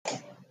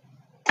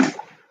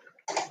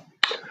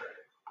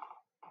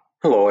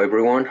Hello,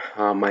 everyone.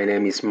 My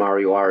name is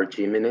Mario R.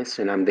 Jimenez,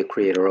 and I'm the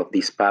creator of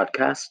this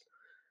podcast.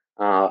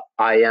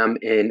 I am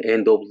an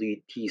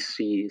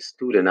NWTC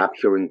student up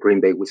here in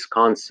Green Bay,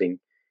 Wisconsin,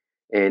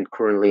 and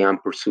currently I'm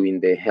pursuing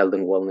the Health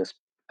and Wellness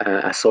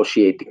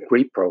Associate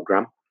Degree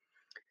Program.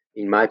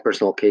 In my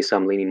personal case,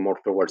 I'm leaning more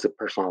towards the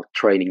personal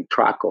training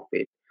track of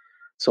it.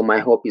 So, my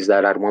hope is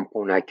that at one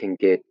point I can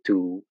get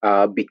to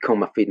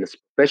become a fitness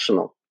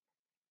professional.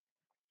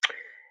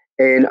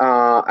 And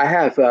I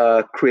have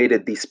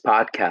created this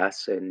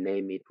podcast and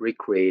named it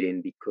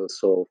Recreating because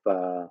of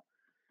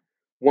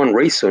one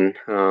reason.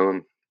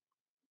 I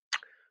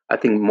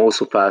think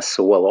most of us,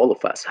 well, all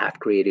of us, have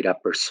created a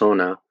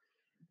persona,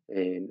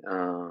 and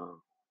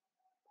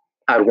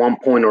at one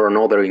point or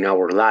another in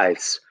our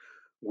lives,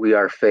 we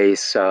are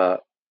faced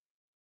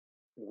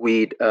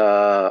with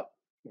the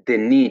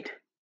need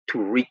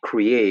to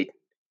recreate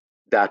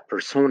that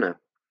persona.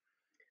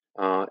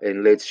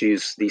 And let's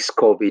use this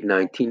COVID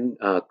 19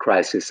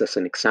 crisis as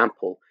an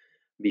example.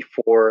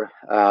 Before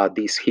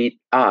this hit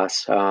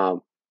us,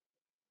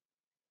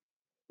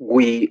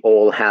 we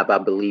all have a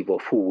belief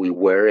of who we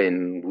were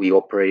and we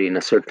operate in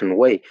a certain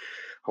way.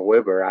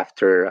 However,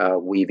 after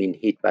we've been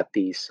hit by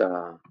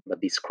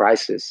this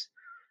crisis,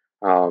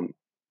 um,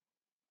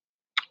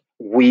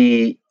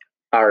 we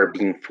are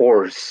being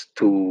forced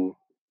to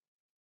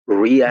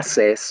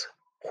reassess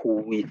who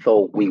we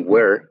thought we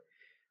were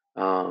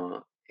uh,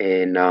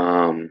 and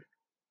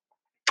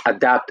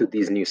adapt to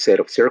this new set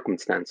of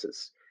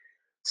circumstances.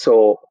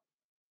 So,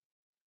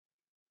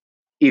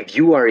 if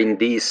you are in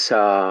this,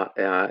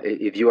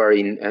 if you are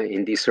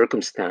in this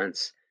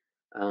circumstance,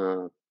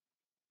 uh,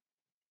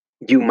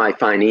 you might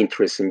find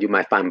interest and you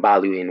might find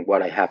value in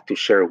what I have to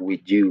share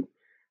with you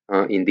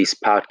in this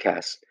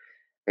podcast.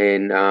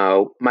 And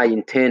my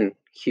intent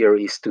here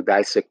is to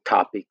dissect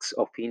topics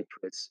of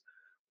interest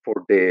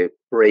for the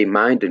brave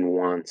minded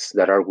ones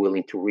that are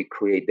willing to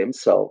recreate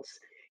themselves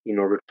in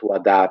order to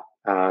adapt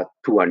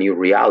to a new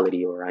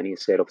reality or a new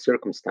set of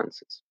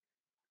circumstances.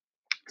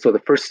 So the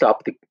first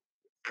topic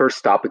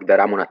that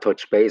I'm going to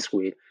touch base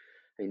with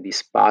in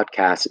this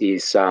podcast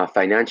is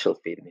financial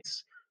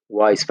fitness.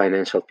 Why is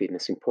financial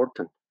fitness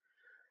important?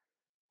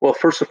 Well,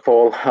 first of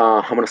all,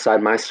 I'm going to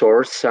cite my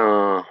source.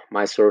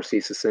 My source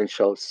is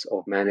Essentials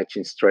of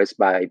Managing Stress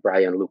by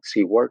Brian Luke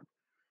Seward,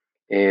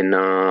 and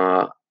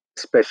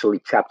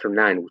especially Chapter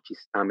 9, which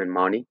is Time and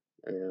Money,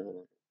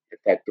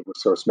 Effective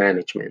Resource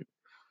Management.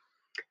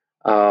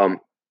 Um,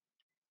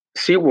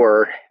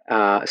 Seward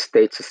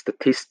states a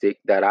statistic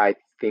that I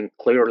think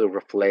clearly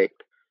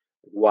reflect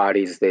what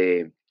is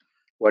the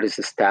what is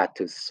the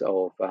status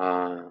of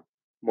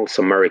most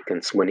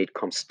Americans when it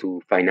comes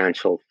to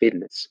financial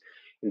fitness.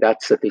 And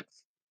that statistic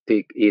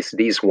is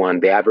this one: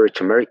 the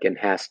average American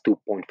has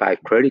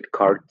 2.5 credit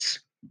cards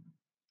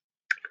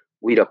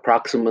with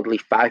approximately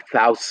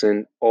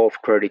 5,000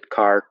 of credit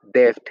card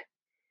debt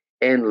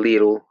and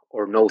little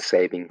or no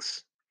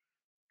savings.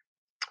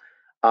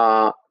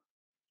 Uh,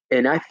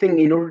 and I think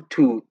in order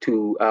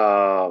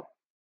to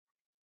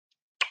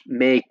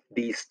make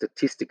this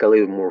statistic a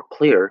little more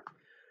clear,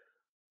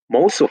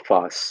 most of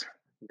us,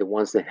 the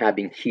ones that have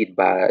been hit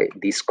by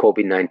this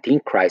COVID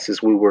 19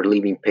 crisis, we were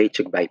living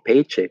paycheck by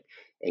paycheck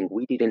and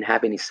we didn't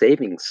have any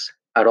savings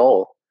at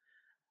all.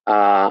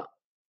 Uh,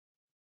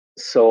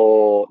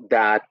 so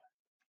that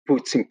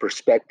puts in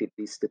perspective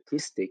this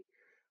statistic.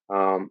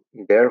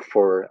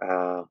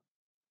 Therefore,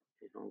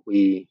 you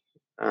know,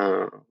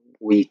 uh,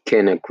 we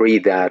can agree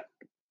that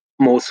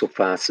most of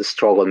us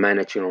struggle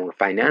managing our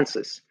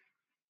finances.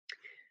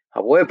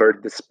 However,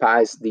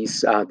 despite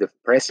these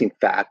depressing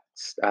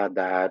facts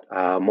that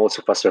most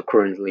of us are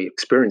currently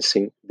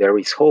experiencing, there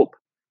is hope.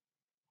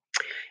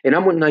 And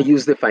I'm going to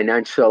use the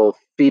financial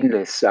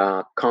fitness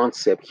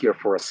concept here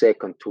for a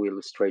second to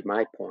illustrate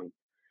my point.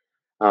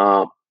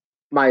 Uh,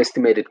 my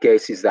estimated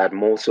guess is that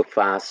most of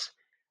us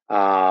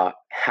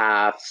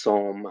have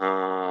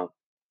some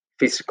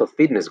physical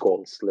fitness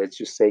goals. Let's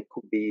just say it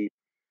could be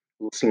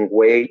losing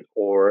weight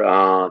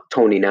or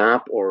toning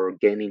up or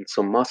gaining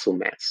some muscle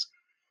mass.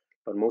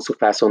 But most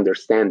of us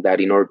understand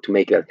that in order to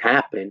make that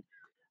happen,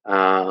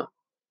 uh,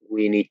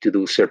 we need to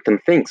do certain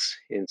things.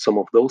 And some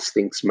of those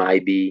things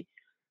might be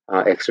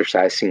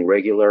exercising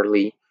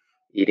regularly,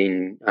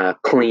 eating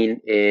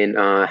clean, and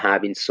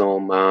having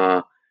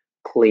some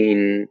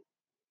clean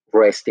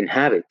resting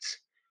habits.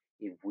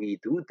 If we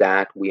do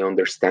that, we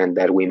understand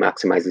that we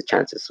maximize the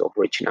chances of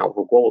reaching our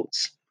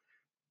goals.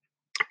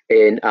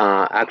 And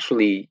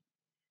actually,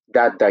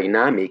 that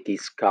dynamic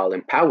is called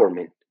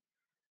empowerment.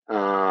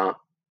 uh,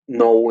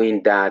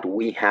 Knowing that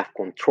we have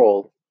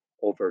control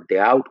over the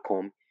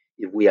outcome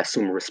if we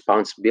assume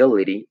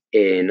responsibility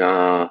and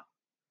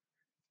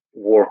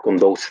work on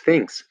those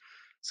things.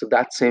 So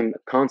that same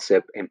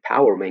concept,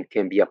 empowerment,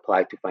 can be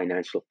applied to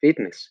financial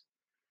fitness.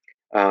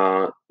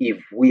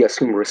 If we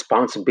assume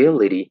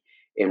responsibility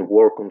and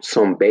work on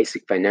some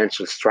basic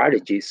financial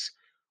strategies,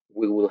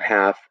 we will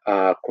have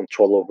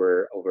control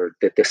over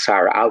the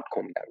desired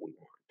outcome that we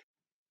want.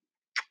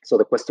 So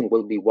the question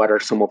will be, what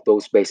are some of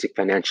those basic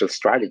financial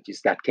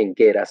strategies that can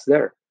get us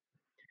there?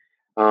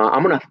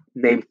 I'm gonna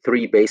name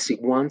three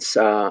basic ones.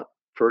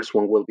 First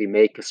one will be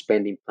make a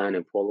spending plan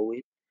and follow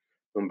it.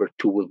 Number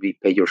two will be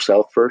pay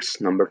yourself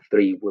first. Number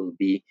three will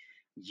be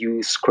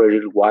use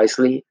credit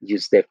wisely,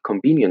 use debt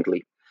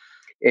conveniently.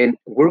 And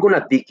we're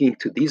gonna dig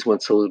into these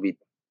ones a little bit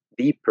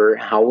deeper.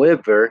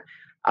 However,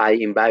 I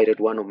invited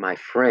one of my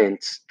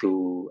friends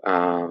to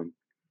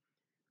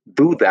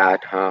do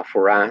that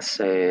for us,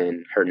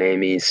 and her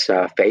name is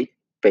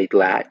Faith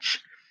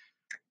Latch,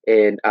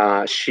 and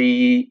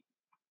she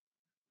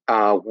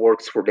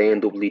works for the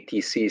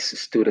NWTC's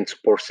Student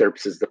Support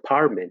Services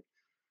Department.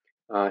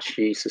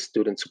 She's a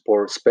student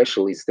support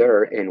specialist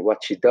there, and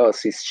what she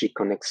does is she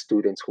connects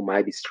students who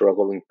might be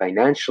struggling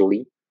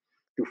financially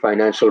to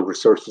financial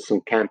resources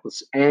on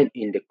campus and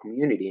in the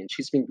community. And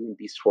she's been doing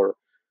this for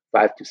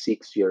 5 to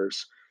 6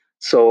 years.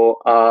 So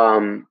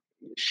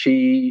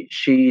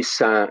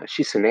she's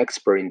an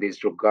expert in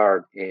this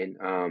regard, and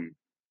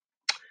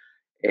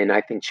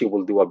I think she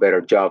will do a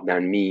better job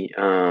than me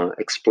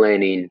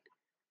explaining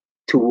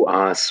to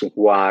us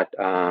what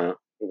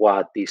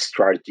these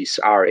strategies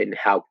are and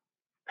how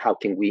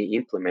can we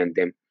implement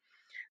them.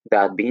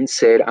 That being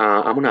said,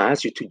 I'm going to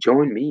ask you to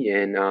join me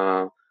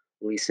and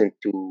listen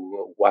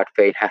to what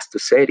Faith has to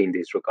say in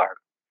this regard.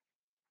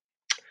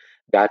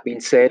 That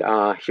being said,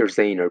 here's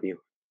the interview.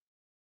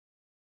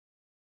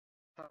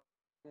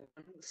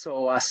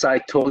 So, as I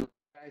told you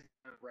guys,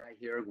 I'm right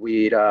here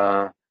with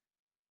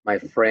my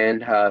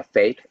friend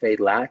Faith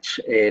Latch,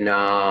 and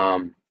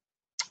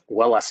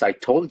well, as I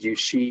told you,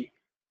 she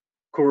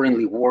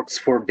currently works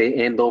for the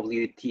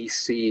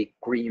NWTC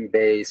Green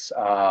Bay's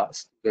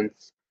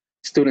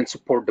student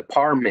support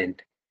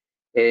department,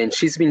 and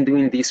she's been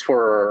doing this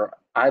for,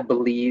 I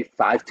believe,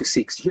 5 to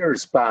 6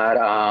 years. But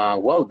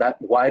well, that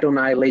why don't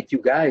I let you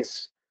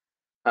guys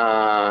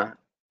uh,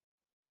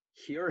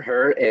 hear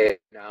her, and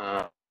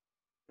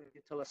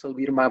you tell us a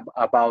little bit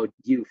about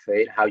you,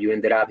 Faith, how you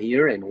ended up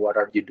here, and what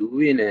are you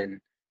doing,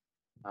 and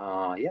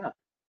yeah.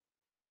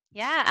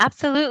 Yeah,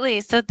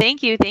 absolutely. So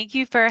thank you. Thank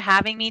you for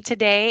having me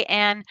today.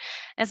 And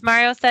as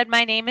Mario said,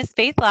 my name is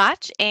Faith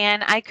Lotch,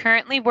 and I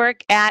currently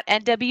work at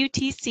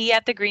NWTC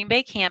at the Green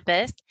Bay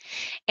campus.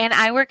 And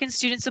I work in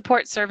student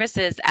support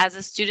services as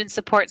a student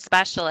support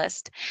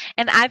specialist.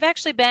 And I've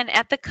actually been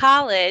at the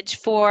college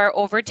for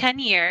over 10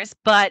 years,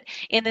 but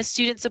in the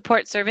student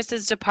support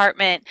services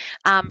department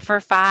for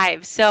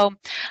 5. So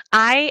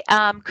I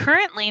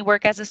currently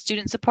work as a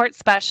student support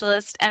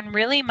specialist, and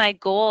really my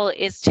goal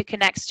is to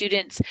connect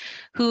students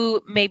who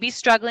may be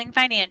struggling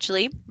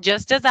financially,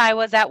 just as I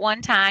was at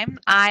one time.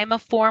 I'm a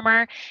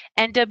former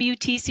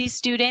NWTC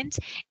student,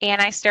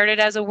 and I started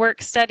as a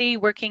work study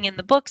working in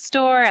the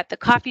bookstore, at the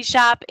coffee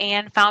shop,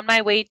 and found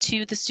my way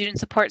to the Student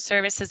Support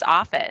Services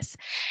office.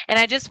 And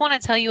I just want to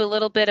tell you a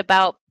little bit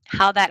about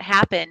how that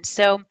happened.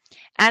 So,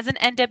 as an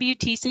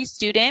NWTC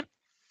student,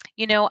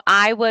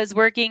 I was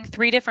working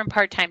 3 different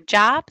part time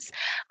jobs.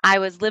 I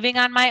was living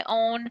on my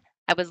own.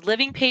 I was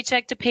living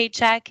paycheck to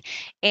paycheck,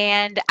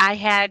 and I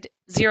had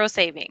zero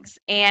savings.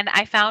 And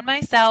I found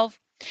myself,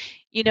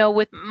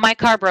 with my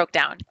car broke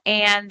down,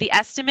 and the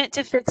estimate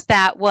to fix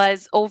that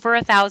was over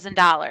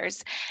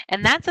 $1,000.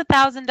 And that's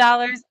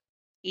 $1,000,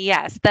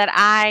 yes, that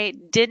I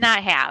did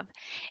not have.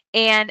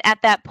 And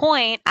at that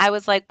point, I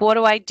was like, what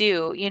do I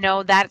do?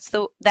 That's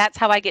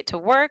how I get to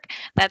work.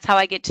 That's how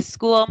I get to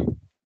school.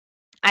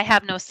 I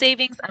have no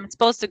savings. I'm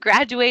supposed to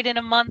graduate in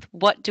a month.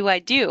 What do I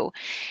do?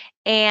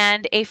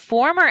 And a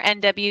former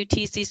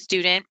NWTC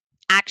student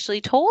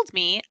actually told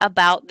me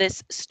about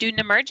this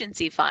student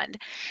emergency fund.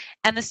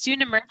 And the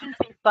student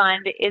emergency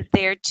fund is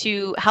there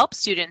to help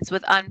students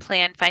with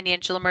unplanned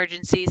financial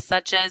emergencies,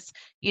 such as,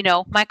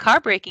 my car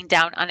breaking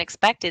down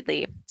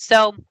unexpectedly.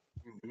 So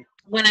Mhm.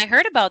 when I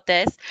heard about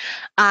this,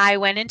 I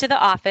went into the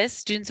office,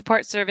 Student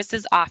Support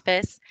Services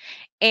office,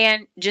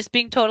 and just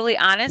being totally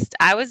honest,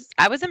 I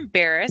was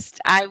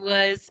embarrassed. I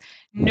was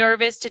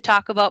nervous to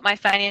talk about my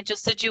financial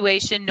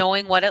situation,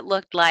 knowing what it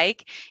looked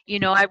like.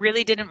 I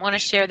really didn't want to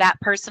share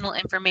that personal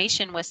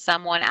information with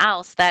someone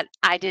else that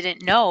I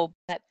didn't know.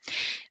 But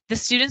the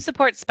student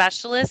support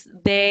specialists,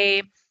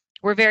 they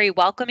were very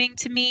welcoming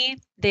to me.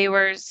 They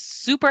were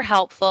super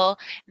helpful.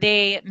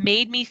 They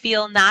made me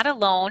feel not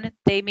alone.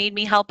 They made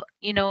me help,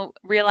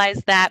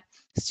 realize that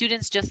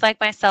students just like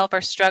myself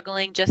are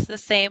struggling just the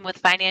same with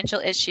financial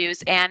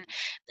issues, and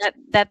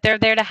that they're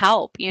there to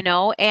help,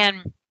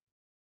 and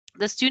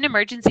the student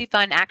emergency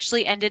fund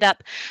actually ended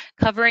up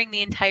covering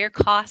the entire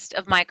cost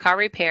of my car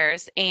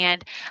repairs,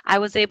 and I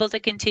was able to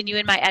continue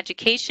in my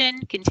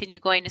education, continue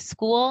going to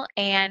school,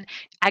 and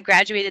I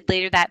graduated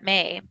later that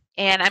May.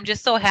 And I'm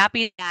just so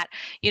happy that,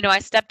 I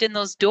stepped in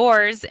those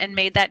doors and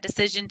made that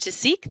decision to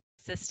seek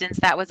assistance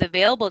that was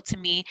available to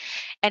me.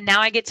 And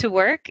now I get to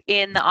work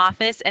in the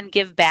office and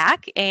give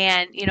back,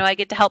 and I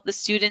get to help the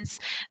students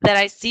that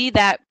I see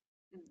that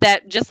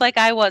just like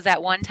I was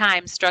at one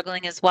time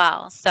struggling as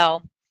well.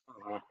 So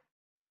Uh-huh.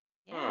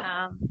 Huh.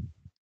 yeah.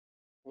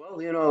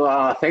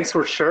 Well, thanks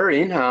for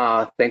sharing.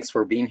 Thanks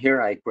for being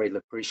here. I greatly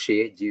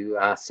appreciate you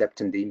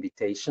accepting the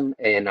invitation.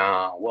 And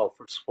well,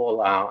 first of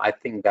all, I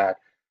think that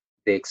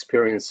the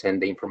experience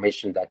and the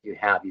information that you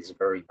have is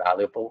very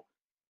valuable.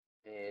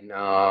 And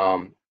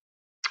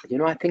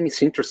I think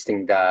it's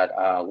interesting that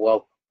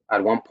well,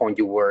 at one point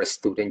you were a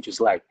student,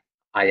 just like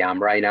I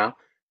am right now,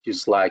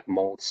 just like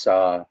most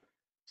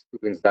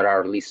students that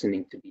are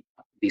listening to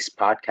this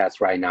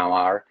podcast right now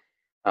are,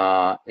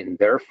 and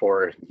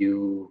therefore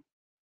you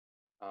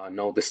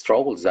know the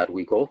struggles that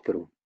we go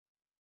through.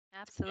 Uh,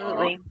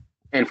 Absolutely.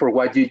 and for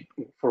what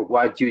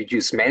you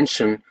just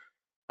mentioned,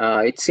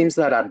 it seems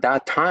that at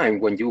that time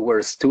when you were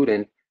a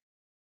student,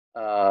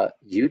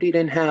 you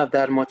didn't have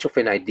that much of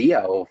an idea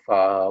of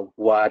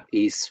what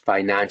is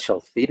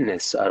financial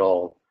fitness at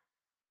all.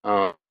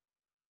 Uh,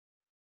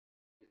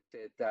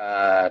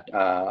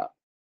 that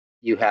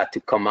you had to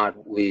come up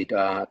with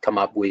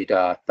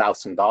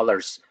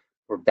 $1,000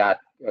 for that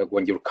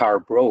when your car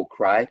broke,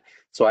 right?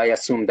 So I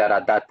assume that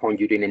at that point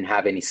you didn't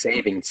have any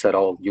savings at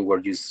all. You were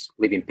just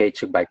living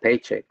paycheck by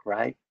paycheck,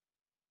 right?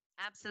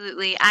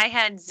 Absolutely. I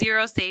had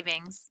zero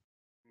savings.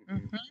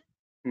 Mhm.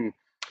 Mhm. Mm.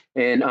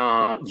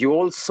 And you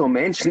also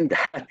mentioned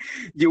that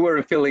you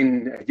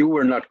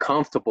were not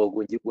comfortable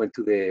when you went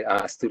to the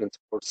student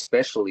support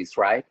specialist,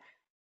 right?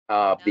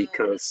 No.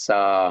 Because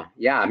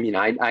yeah, I mean,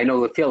 I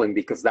know the feeling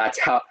because that's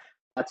how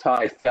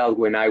I felt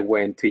when I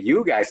went to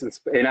you guys,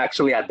 and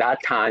actually at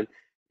that time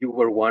you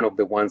were one of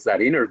the ones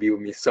that interviewed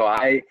me, so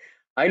I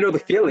know the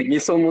Yeah. feeling.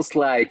 It's almost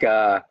like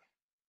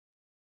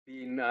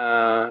being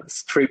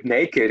stripped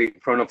naked in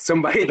front of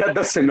somebody that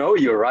doesn't know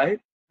you, right?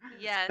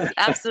 Yes,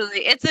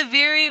 absolutely. It's a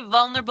very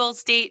vulnerable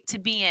state to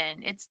be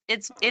in. It's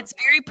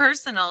very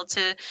personal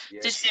to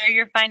Yes. share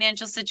your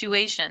financial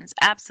situations.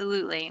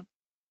 Absolutely.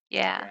 Yeah,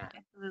 Yeah. Yeah.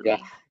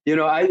 absolutely. You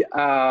know,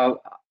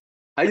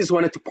 I just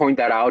wanted to point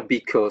that out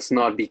because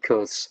not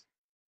because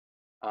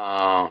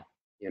uh,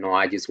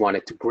 I just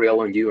wanted to grill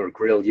on you or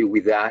grill you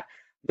with that.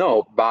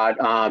 No, but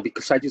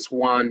because I just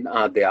want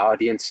the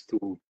audience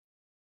to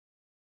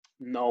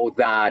know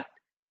that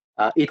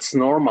it's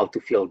normal to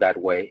feel that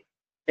way.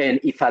 And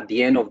if at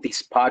the end of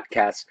this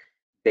podcast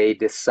they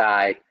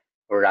decide,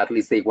 or at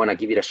least they want to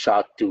give it a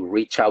shot to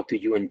reach out to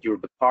you and your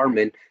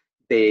department,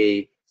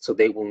 they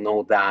will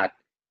know that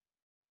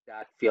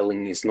that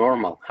feeling is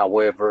normal.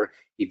 However,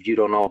 if you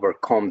don't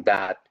overcome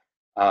that,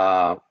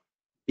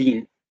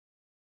 being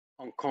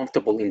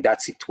uncomfortable in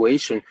that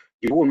situation,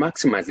 you will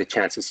maximize the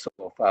chances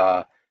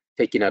of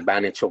taking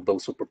advantage of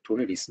those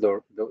opportunities.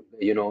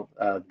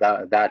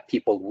 That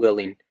people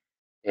willing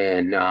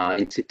and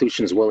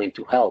institutions willing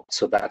to help.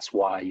 So that's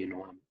why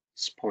I'm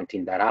just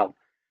pointing that out.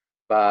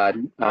 But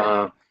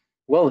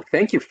well,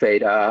 thank you,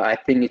 Fade. I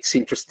think it's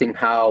interesting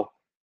how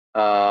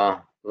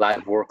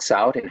life works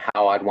out and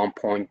how at one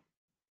point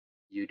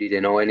you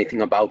didn't know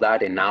anything about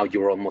that, and now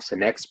you're almost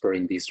an expert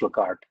in this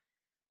regard.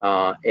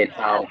 And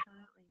Absolutely.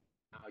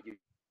 how you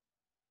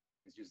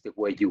just the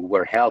way you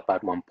were helped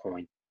at one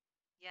point.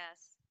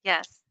 Yes.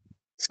 Yes.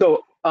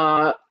 So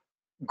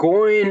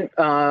going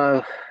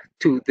to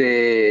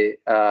the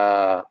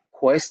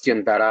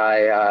question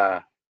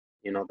that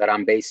that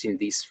I'm basing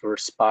this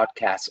first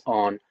podcast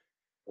on,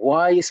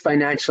 why is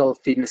financial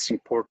fitness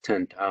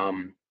important?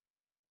 I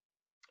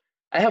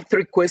have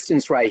three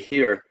questions right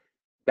here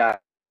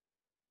that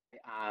I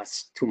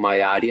asked to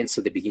my audience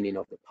at the beginning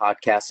of the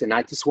podcast, and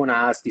I just want to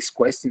ask these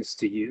questions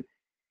to you.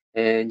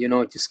 And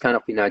just kind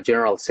of in a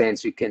general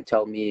sense, you can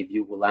tell me if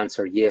you will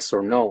answer yes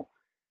or no.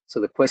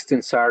 So the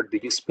questions are: do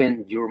you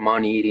spend your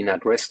money eating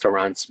at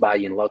restaurants,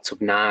 buying lots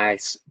of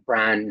nice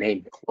brand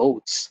name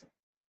clothes?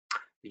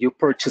 Do you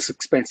purchase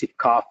expensive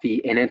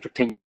coffee and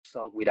entertain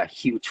yourself with a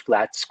huge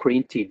flat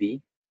screen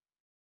TV?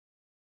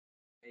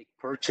 Make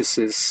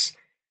purchases,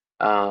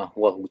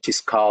 which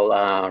is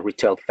called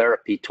retail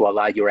therapy, to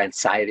allow your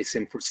anxieties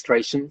and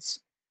frustrations?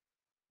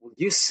 Would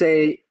you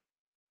say,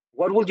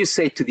 what would you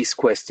say to these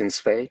questions,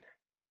 Faye?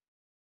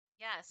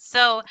 Yes.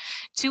 So,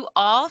 to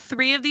all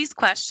three of these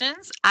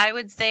questions, I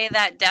would say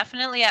that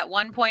definitely at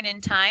one point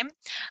in time,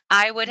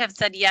 I would have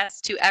said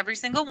yes to every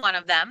single one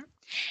of them.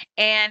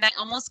 And I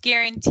almost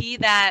guarantee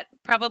that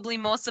probably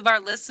most of our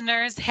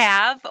listeners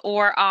have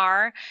or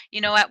are,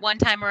 at one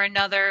time or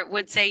another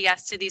would say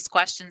yes to these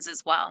questions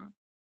as well.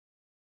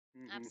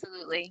 Mhm.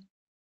 Absolutely.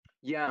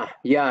 Yeah,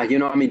 yeah.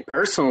 I mean,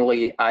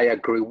 personally, I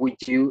agree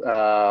with you.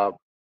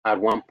 At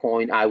one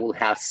point, I will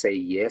have say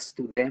yes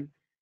to them.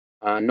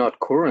 Not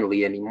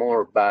currently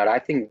anymore, but I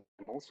think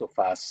most of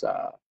us,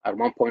 at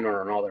one point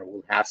or another,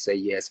 will have say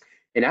yes.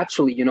 And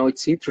actually,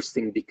 it's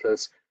interesting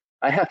because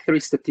I have three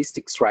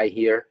statistics right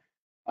here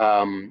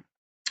um,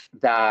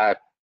 that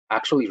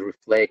actually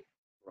reflect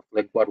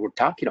what we're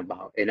talking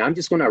about. And I'm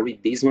just going to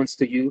read these ones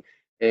to you.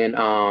 And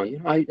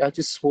I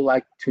just would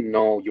like to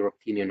know your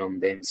opinion on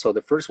them. So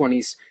the first one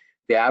is: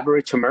 the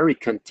average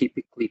American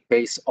typically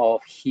pays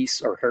off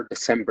his or her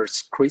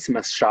December's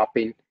Christmas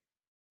shopping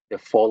the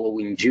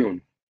following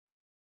June.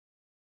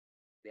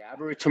 The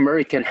average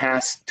American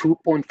has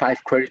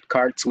 2.5 credit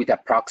cards with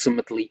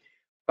approximately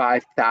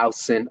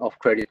 5,000 of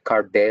credit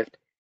card debt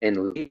and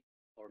little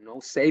or no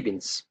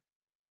savings.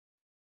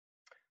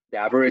 The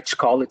average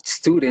college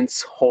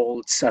student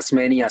holds as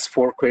many as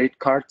 4 credit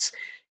cards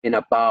and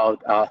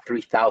about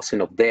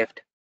 3,000 of debt.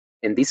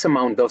 And this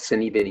amount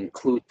doesn't even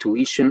include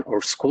tuition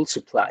or school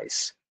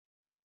supplies.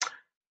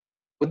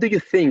 What do you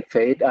think,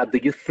 Faith? Do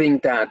you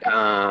think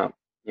that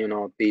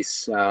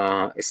these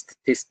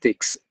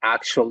statistics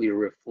actually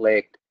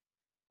reflect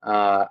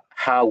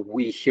how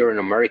we here in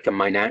America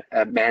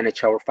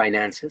manage our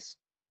finances?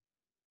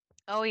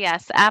 Oh,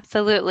 yes,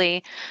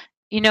 absolutely.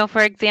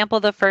 For example,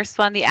 the first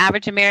one, the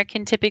average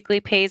American typically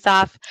pays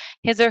off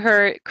his or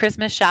her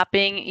Christmas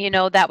shopping,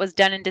 that was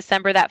done in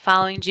December that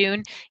following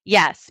June.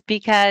 Yes,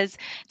 because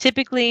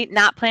typically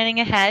not planning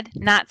ahead,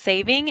 not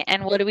saving.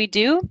 And what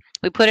do?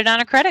 We put it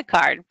on a credit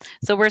card.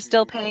 So we're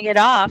still paying it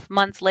off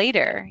months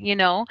later,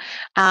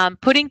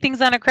 putting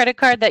things on a credit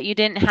card that you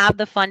didn't have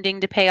the funding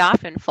to pay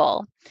off in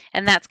full.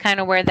 And that's kind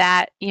of where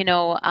that,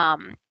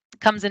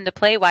 comes into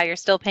play while you're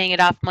still paying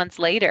it off months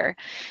later.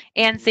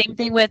 And same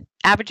thing with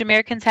average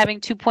Americans having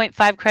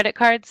 2.5 credit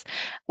cards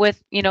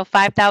with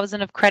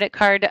 5,000 of credit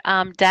card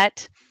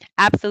debt.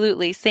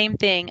 Absolutely, same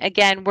thing.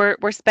 Again,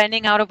 we're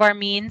spending out of our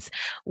means.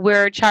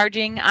 We're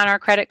charging on our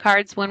credit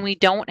cards when we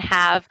don't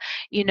have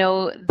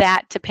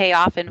that to pay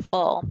off in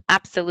full.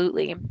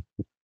 Absolutely.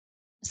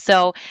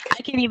 So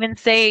I can even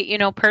say,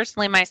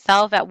 personally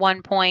myself at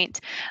one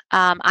point,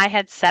 I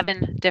had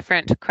 7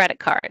 different credit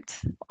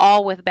cards,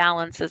 all with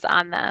balances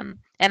on them,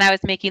 and I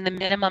was making the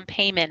minimum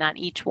payment on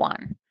each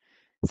one.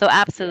 So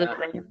Yeah,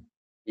 absolutely.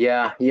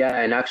 yeah,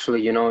 and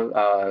actually,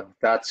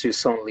 that's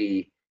just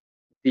only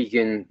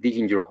digging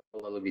your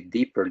hole a little bit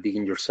deeper,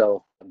 digging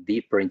yourself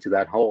deeper into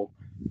that hole.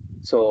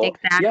 So yeah,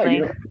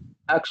 Exactly.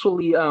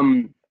 actually,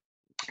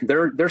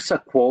 there's a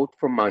quote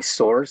from my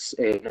source,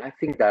 and I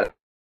think that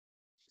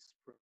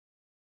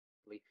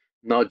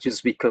not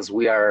just because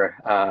we are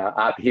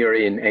up here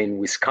in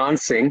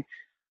Wisconsin,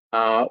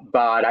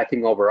 but I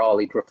think overall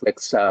it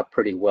reflects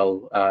pretty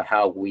well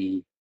how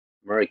we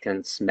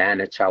Americans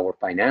manage our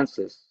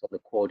finances. So the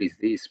quote is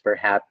this: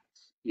 perhaps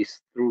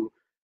it's true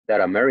that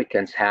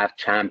Americans have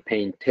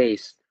champagne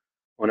taste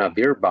on a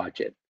beer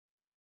budget.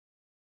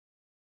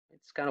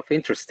 It's kind of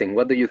interesting.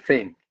 What do you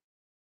think?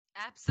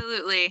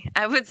 Absolutely.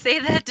 I would say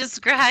that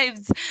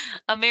describes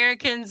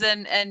Americans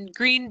and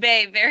Green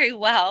Bay very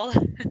well.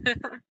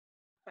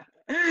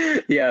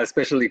 Yeah,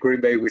 especially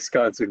Green Bay,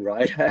 Wisconsin,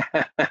 right?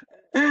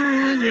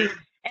 Absolutely.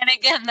 And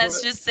again, that's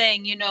Well, just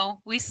saying,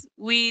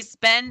 we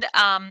spend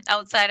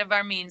outside of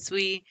our means.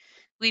 We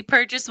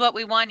purchase what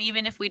we want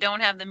even if we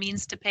don't have the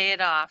means to pay it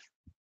off.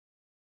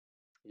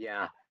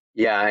 yeah,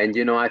 yeah,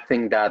 and I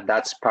think that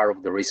that's part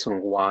of the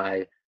reason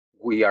why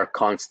we are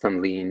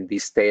constantly in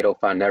this state of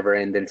a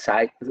never-ending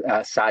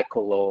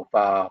cycle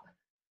of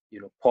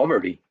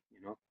poverty.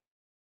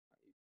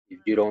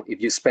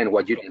 If you spend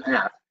what you don't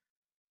have,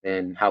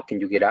 then how can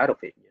you get out of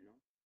it?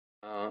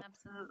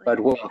 Absolutely. But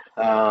well,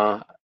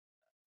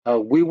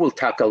 we will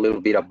talk a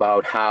little bit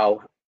about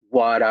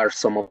what are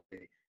some of the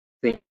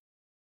things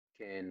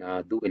we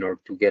can do in order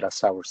to get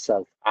us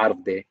ourselves out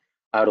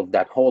of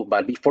that hole.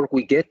 But before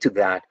we get to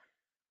that,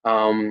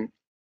 um,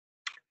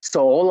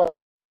 so all of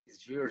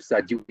these years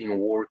that you've been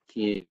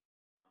working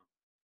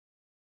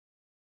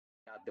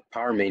at the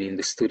department in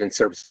the student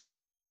service,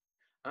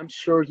 I'm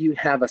sure you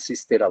have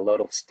assisted a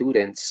lot of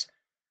students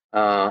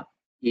uh,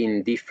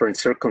 in different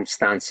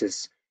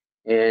circumstances.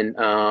 And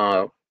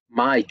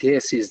my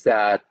guess is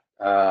that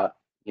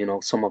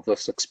some of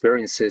those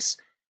experiences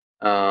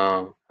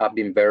have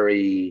been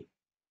very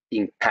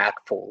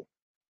impactful.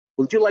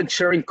 Would you like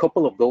sharing a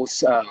couple of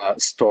those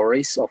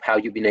stories of how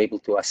you've been able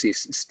to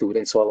assist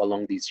students all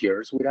along these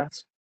years with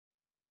us?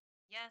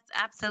 Yes,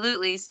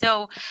 absolutely.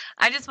 So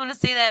I just want to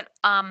say that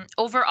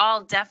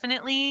overall,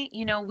 definitely,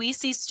 we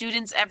see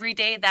students every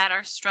day that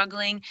are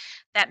struggling,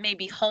 that may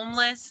be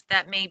homeless,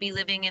 that may be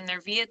living in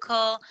their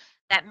vehicle,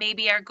 that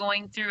maybe are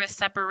going through a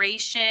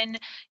separation,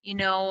 you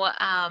know,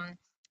 um,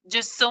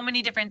 just so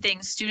many different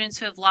things. Students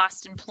who have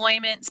lost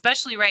employment,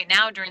 especially right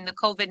now during the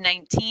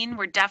COVID-19,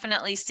 we're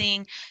definitely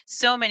seeing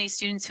so many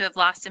students who have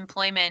lost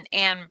employment.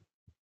 And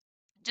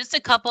just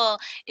a couple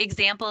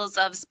examples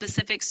of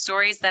specific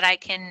stories that I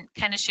can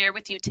kind of share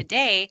with you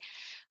today.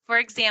 For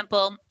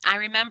example, I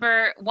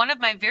remember one of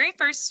my very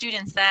first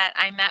students that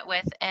I met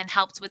with and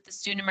helped with the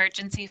Student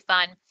Emergency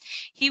Fund.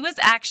 He was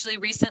actually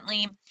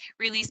recently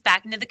released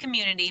back into the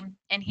community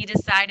and he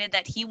decided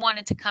that he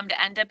wanted to come to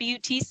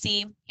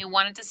NWTC. He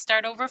wanted to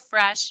start over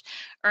fresh,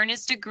 earn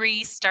his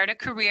degree, start a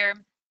career.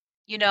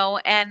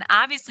 And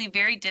obviously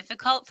very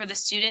difficult for the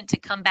student to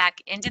come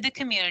back into the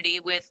community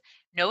with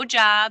no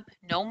job,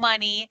 no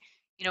money,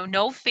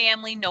 no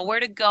family, nowhere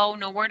to go,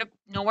 nowhere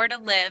to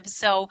live.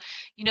 So,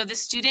 the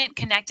student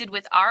connected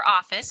with our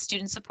office,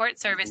 Student Support Mhm.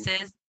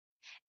 Services,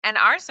 and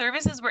our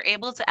services were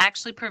able to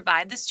actually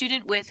provide the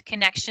student with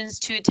connections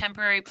to a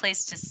temporary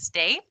place to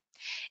stay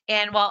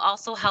and while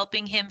also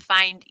helping him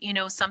find,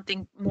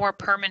 something more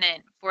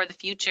permanent for the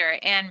future.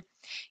 And,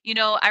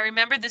 I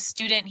remember the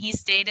student, he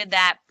stated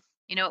that,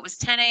 it was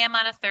 10 a.m.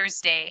 on a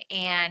Thursday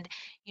and,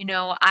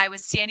 I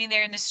was standing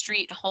there in the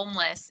street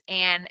homeless.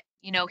 And,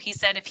 he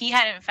said if he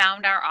hadn't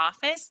found our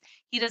office,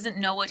 he doesn't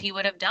know what he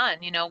would have done,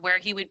 where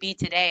he would be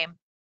today.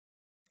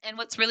 And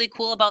what's really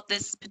cool about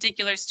this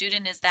particular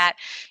student is that,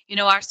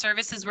 our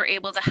services were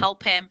able to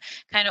help him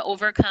kind of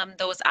overcome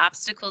those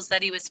obstacles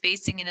that he was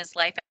facing in his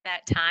life at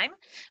that time.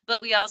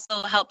 But we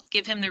also helped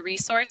give him the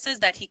resources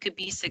that he could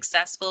be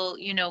successful,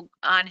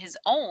 on his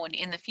own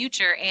in the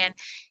future. And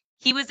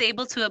he was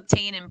able to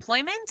obtain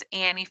employment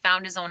and he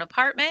found his own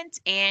apartment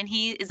and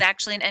he is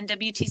actually an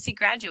NWTC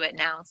graduate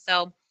now.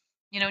 So,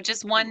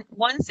 just one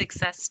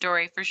success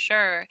story for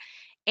sure.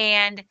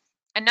 And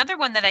another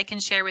one that I can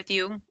share with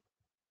you,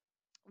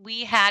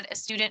 we had a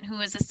student who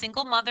was a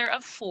single mother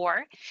of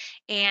four,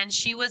 and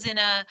she was in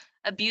a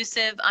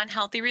abusive,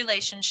 unhealthy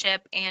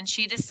relationship, and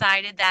she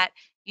decided that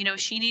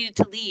she needed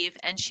to leave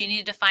and she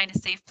needed to find a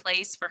safe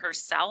place for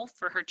herself,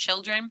 for her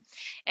children,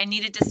 and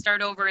needed to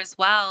start over as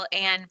well.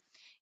 And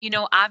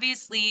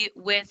obviously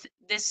with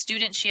this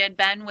student, she had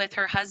been with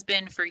her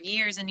husband for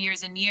years and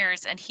years and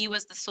years, and he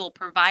was the sole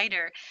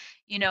provider.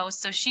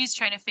 So she's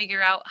trying to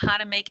figure out how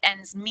to make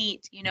ends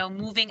meet,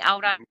 moving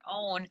out on her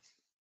own,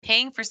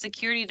 paying for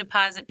security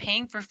deposit,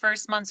 paying for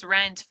first month's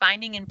rent,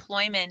 finding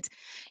employment,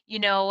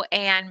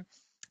 and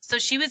so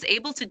she was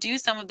able to do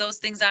some of those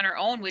things on her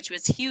own, which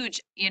was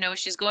huge.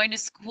 She's going to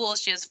school,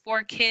 she has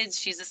four kids,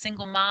 she's a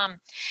single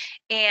mom.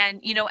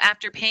 And,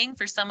 after paying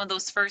for some of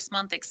those first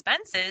month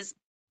expenses,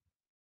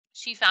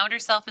 she found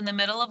herself in the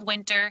middle of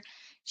winter.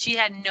 She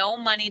had no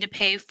money to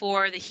pay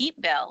for the heat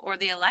bill or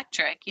the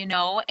electric,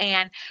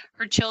 and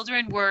her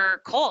children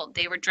were cold.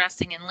 They were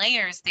dressing in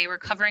layers. They were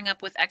covering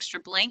up with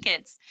extra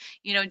blankets,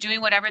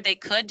 doing whatever they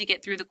could to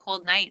get through the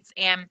cold nights.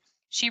 And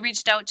she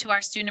reached out to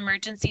our student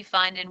emergency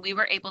fund and we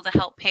were able to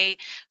help pay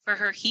for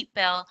her heat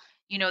bill,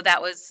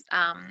 that was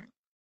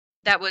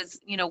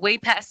way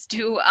past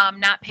due,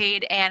 not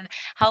paid, and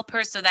help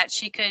her so that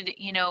she could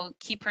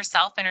keep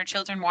herself and her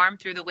children warm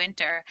through the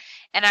winter.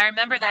 And I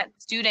remember that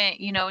student,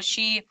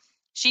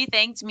 she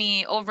thanked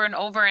me over and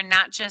over, and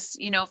not just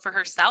for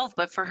herself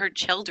but for her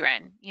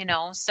children.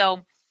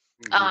 So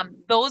Mhm.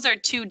 those are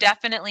two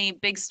definitely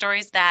big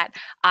stories that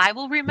I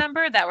will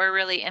remember that were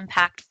really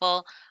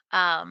impactful,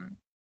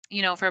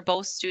 for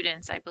both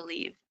students, I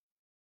believe.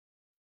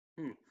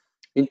 Hmm.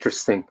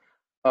 Interesting.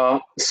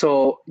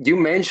 So you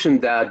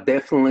mentioned that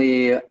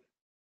definitely,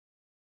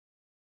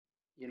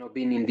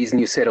 being in this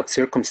new set of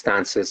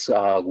circumstances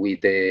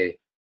with the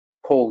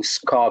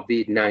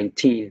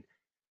post-COVID-19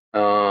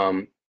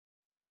 um,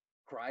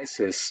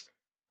 crisis,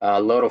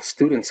 a lot of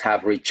students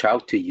have reached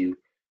out to you.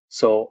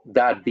 So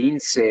that being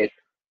said,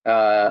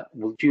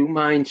 would you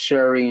mind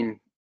sharing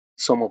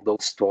some of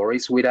those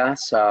stories with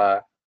us?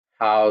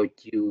 How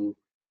you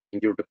in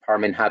your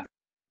department have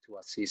to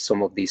assist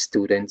some of these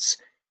students,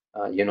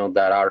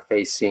 that are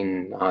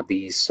facing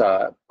these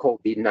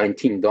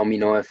COVID-19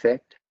 domino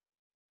effect?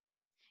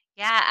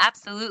 Yeah,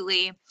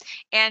 absolutely.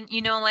 And,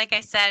 like I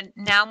said,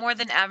 now more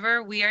than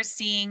ever, we are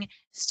seeing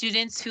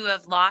students who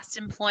have lost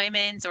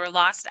employment or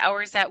lost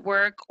hours at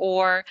work,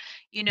 or,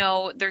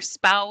 their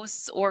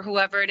spouse or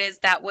whoever it is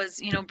that was,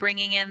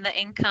 bringing in the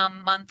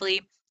income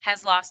monthly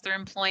has lost their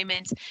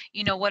employment,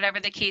 whatever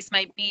the case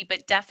might be.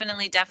 But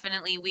definitely,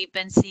 definitely, we've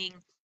been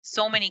seeing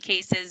so many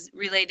cases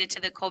related to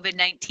the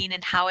COVID-19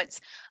 and how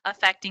it's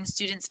affecting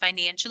students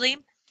financially.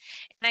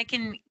 And I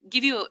can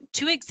give you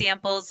two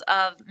examples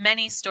of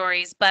many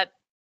stories, but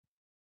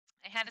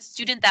I had a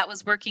student that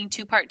was working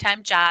two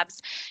part-time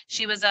jobs.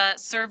 She was a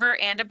server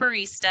and a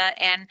barista,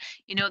 and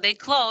they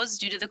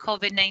closed due to the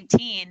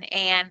COVID-19.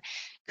 And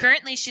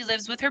currently she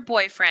lives with her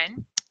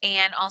boyfriend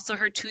and also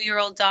her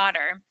 2-year-old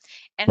daughter.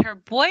 And her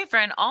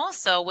boyfriend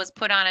also was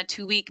put on a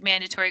 2-week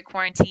mandatory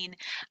quarantine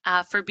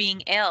for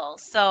being ill.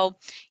 So,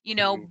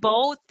 Mhm.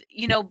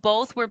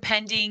 both were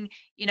pending,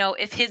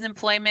 if his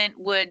employment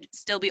would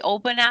still be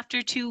open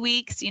after 2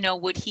 weeks,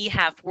 would he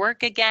have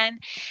work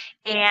again?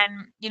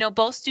 And,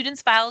 both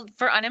students filed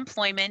for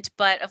unemployment,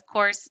 but of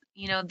course,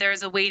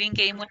 there's a waiting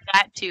game with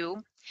that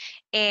too.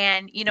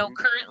 And, Mhm.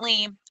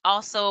 currently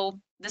also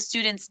the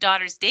student's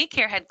daughter's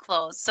daycare had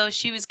closed. So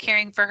she was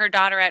caring for her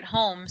daughter at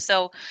home.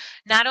 So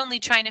not only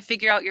trying to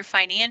figure out your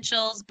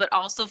financials, but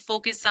also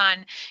focus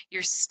on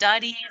your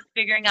studies,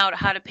 figuring out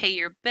how to pay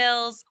your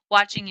bills,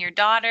 watching your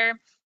daughter,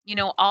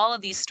 all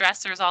of these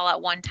stressors all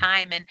at one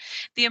time. And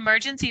the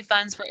emergency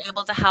funds were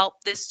able to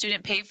help this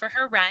student pay for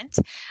her rent,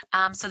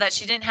 so that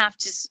she didn't have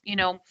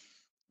to,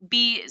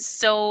 be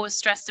so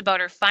stressed about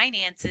her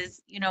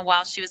finances,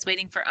 while she was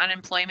waiting for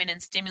unemployment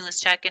and stimulus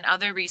check and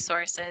other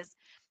resources.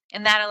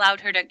 And that allowed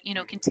her to,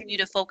 continue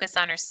to focus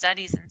on her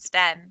studies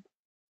instead.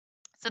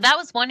 So that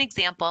was one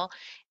example.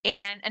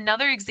 And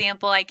another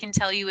example I can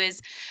tell you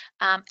is,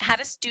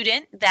 had a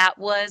student that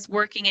was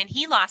working and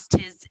he lost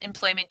his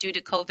employment due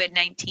to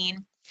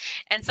COVID-19.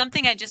 And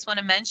something I just want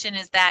to mention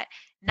is that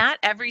not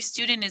every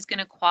student is going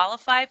to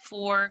qualify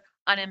for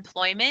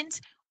unemployment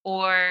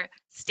or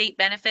state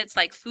benefits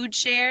like food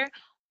share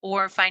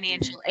or Mhm.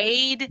 financial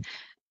aid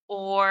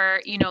or,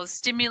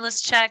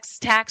 stimulus checks,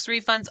 tax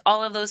refunds,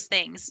 all of those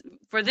things.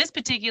 For this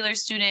particular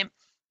student,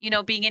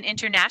 being an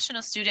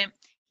international student,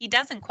 he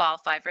doesn't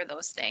qualify for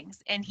those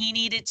things. And he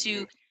needed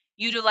to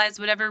utilize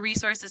whatever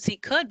resources he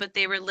could, but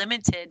they were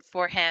limited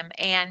for him.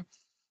 And,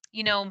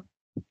 you know,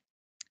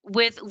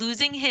 with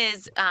losing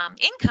his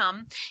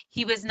income,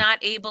 he was not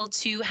able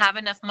to have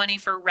enough money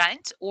for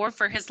rent or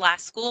for his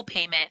last school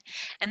payment.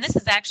 And this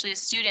is actually a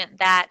student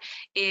that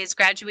is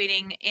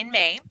graduating in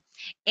May.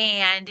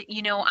 And,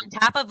 on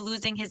top of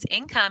losing his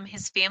income,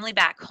 his family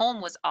back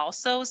home was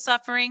also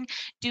suffering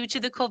due to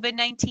the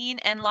COVID-19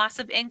 and loss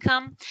of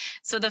income.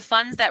 So the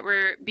funds that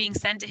were being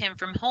sent to him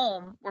from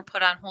home were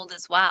put on hold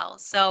as well.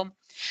 So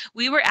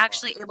we were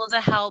actually able to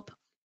help.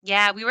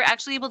 Yeah, we were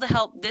actually able to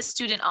help this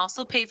student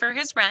also pay for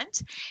his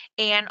rent,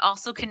 and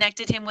also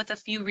connected him with a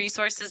few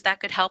resources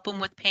that could help him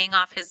with paying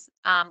off his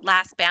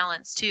last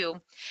balance too.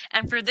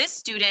 And for this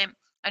student,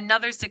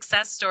 another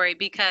success story,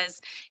 because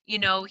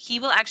he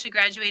will actually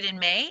graduate in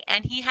May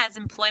and he has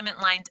employment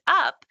lined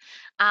up.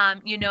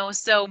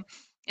 So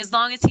as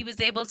long as he was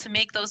able to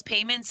make those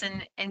payments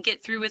and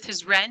get through with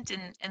his rent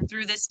and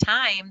through this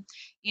time,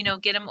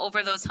 get him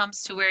over those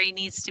humps to where he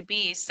needs to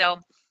be.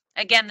 So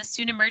again, the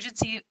student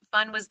emergency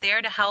fund was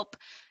there to help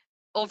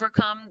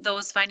overcome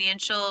those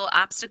financial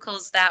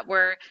obstacles that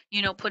were,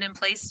 put in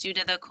place due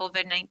to the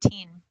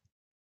COVID-19.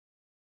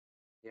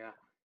 Yeah.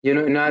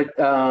 And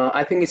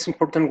I think it's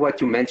important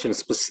what you mentioned,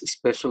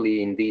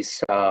 especially in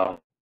this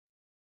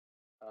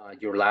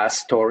your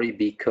last story,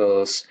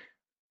 because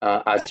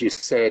as you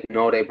said,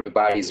 not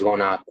everybody's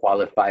gonna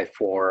qualify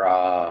for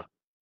uh,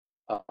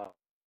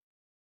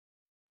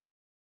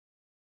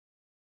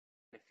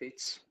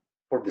 benefits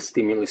for the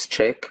stimulus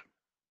check.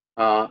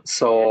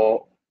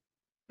 So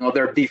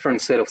there are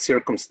different set of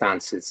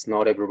circumstances.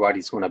 Not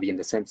everybody's gonna be in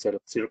the same set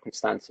of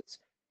circumstances.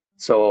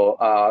 So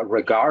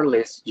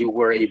regardless,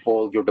 your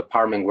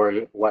department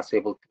was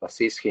able to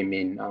assist him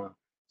in,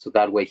 so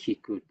that way he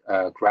could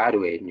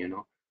graduate.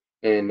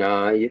 And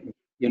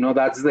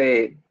that's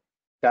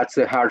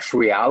the harsh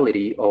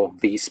reality of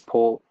these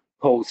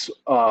post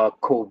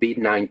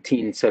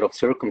COVID-19 set of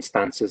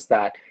circumstances,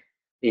 that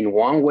in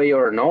one way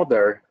or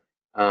another,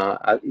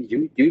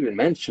 you even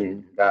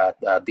mentioned that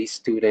this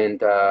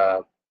student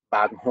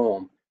back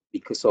home,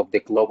 because of the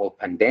global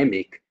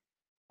pandemic,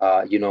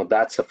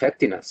 that's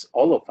affecting us,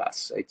 all of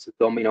us. It's a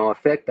domino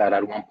effect that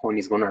at one point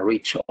is going to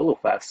reach all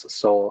of us.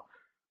 So,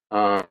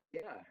 I'm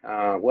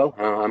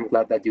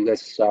glad that you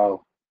guys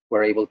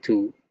were able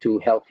to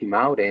help him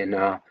out and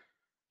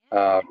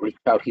reach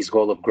out his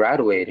goal of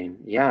graduating.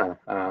 Yeah.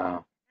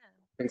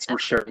 Thanks for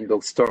sharing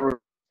those stories.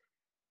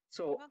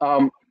 So,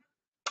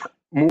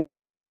 move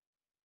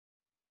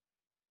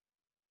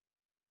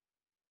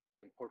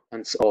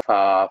importance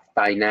of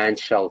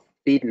financial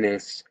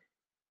fitness.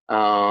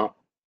 Uh,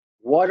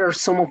 what are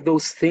some of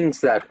those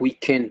things that we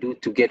can do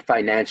to get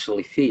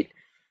financially fit?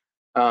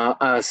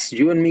 As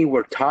you and me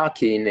were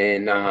talking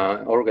and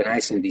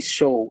organizing this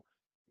show,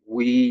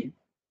 we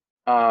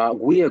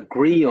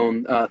agree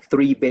on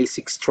three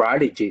basic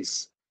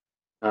strategies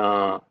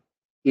uh,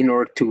 in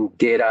order to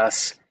get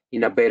us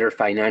in a better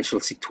financial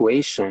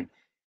situation.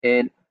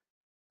 And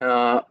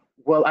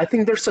I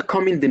think there's a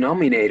common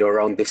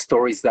denominator on the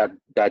stories that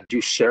you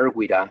share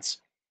with us.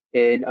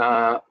 And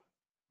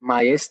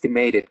my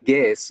estimated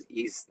guess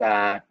is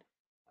that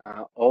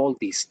all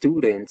these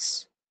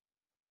students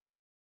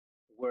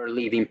were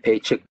living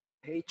paycheck to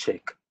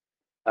paycheck,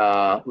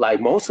 like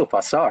most of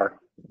us are.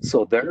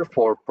 So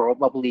therefore,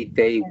 probably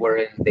they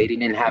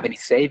didn't have any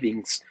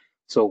savings.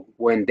 So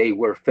when they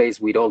were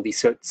faced with all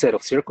these set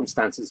of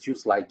circumstances,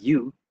 just like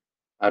you,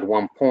 at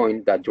one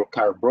point that your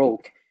car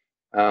broke,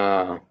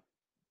 uh,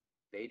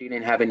 they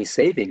didn't have any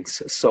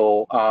savings.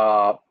 So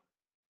uh,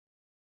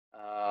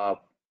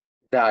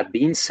 that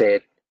being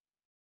said,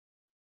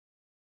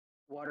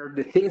 what are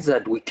the things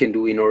that we can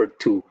do in order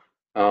to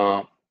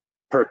uh,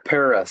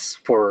 prepare us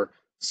for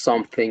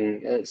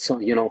something,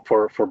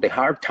 for the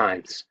hard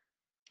times?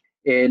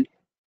 And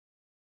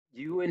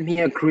you and me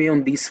agree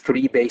on these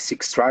three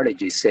basic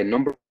strategies. And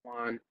number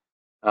one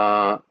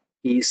uh,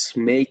 is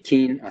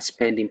making a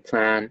spending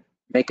plan,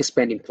 make a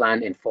spending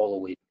plan and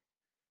follow it.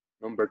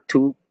 Number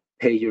two,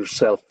 pay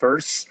yourself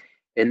first.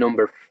 And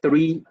number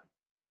three,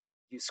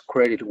 use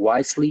credit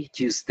wisely,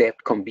 use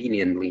debt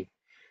conveniently.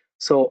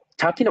 So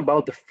talking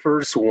about the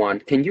first one,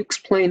 can you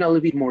explain a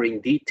little bit more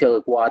in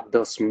detail what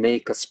does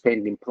make a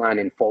spending plan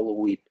and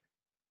follow it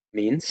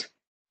means?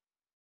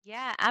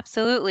 Yeah,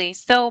 absolutely.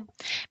 So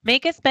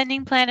make a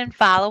spending plan and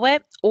follow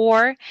it,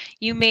 or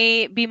you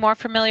may be more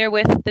familiar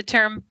with the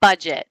term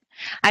budget.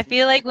 I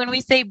feel like when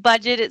we say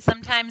budget, it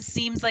sometimes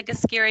seems like a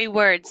scary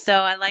word. So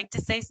I like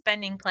to say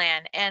spending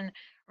plan. And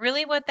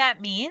really, what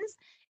that means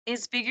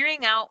is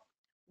figuring out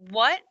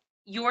what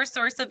your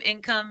source of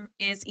income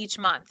is each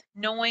month,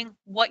 knowing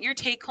what your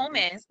take home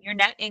is, your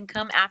net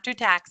income after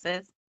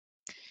taxes.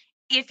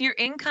 If your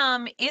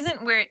income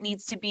isn't where it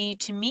needs to be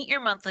to meet your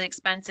monthly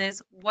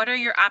expenses, what are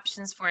your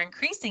options for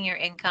increasing your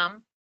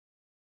income?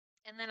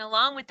 And then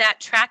along with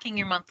that, tracking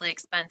your monthly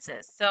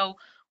expenses. So,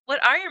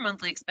 what are your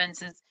monthly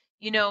expenses?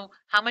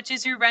 How much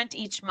is your rent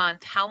each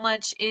month? How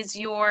much is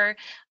your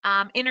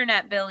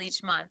internet bill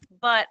each month?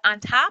 But on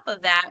top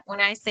of that, when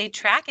I say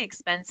track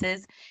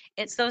expenses,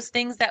 it's those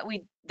things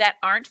that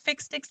aren't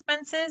fixed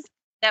expenses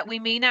that we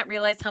may not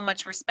realize how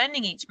much we're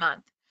spending each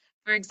month.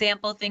 For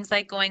example, things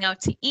like going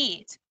out to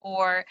eat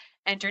or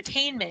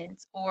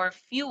entertainment or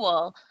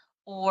fuel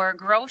or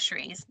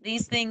groceries.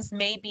 These things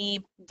may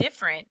be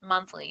different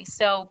monthly.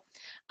 So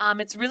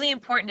it's really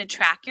important to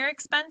track your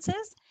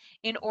expenses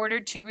in order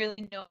to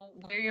really know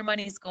where your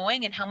money is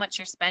going and how much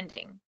you're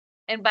spending.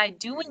 And by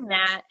doing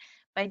that,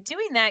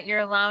 you're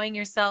allowing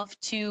yourself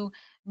to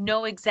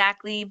know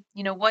exactly,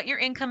 what your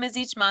income is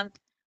each month,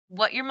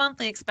 what your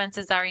monthly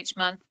expenses are each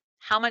month,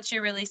 how much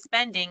you're really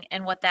spending,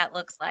 and what that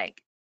looks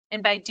like.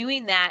 And by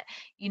doing that,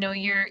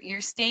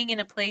 you're staying in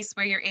a place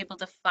where you're able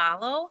to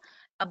follow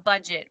a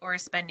budget or a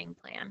spending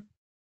plan.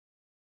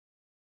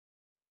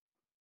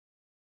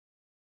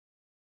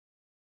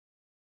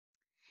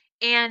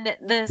 And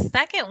the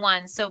second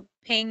one, so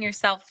paying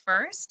yourself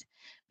first,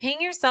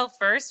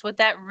 what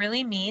that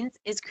really means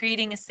is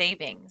creating a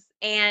savings.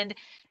 And,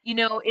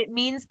 it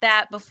means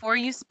that before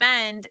you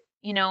spend,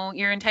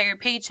 your entire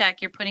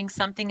paycheck, you're putting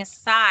something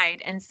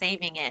aside and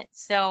saving it.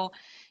 So,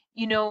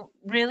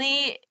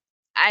 really,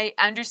 I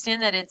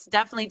understand that it's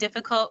definitely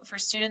difficult for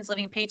students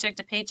living paycheck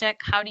to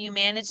paycheck. How do you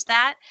manage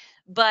that?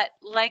 But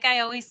like I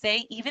always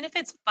say, even if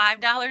it's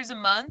 $5 a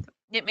month,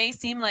 it may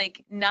seem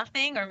like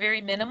nothing or very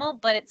minimal,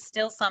 but it's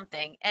still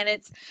something. And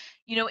it's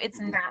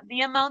not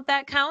the amount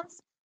that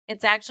counts.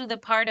 It's actually the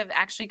part of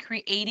actually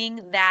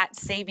creating that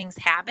savings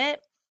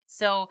habit.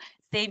 So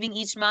saving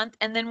each month.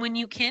 And then when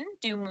you can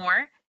do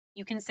more,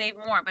 you can save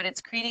more, but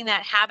it's creating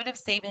that habit of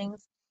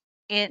savings.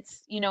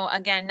 It's,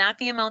 again, not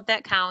the amount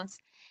that counts.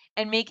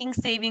 And making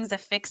savings a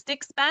fixed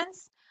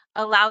expense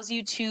allows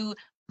you to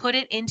put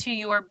it into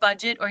your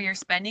budget or your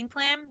spending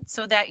plan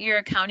so that you're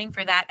accounting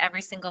for that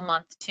every single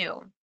month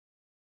too.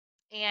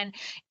 And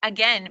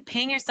again,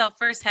 paying yourself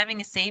first,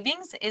 having a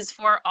savings is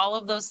for all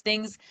of those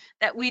things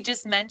that we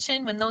just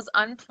mentioned. When those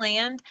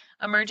unplanned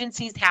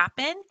emergencies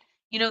happen,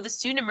 the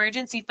Student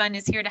Emergency Fund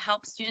is here to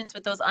help students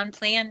with those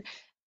unplanned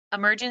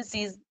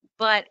emergencies,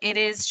 but it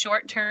is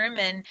short term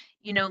and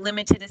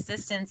limited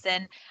assistance.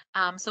 And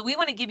so we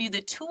want to give you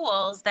the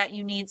tools that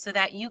you need so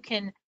that you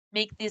can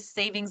make these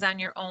savings on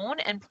your own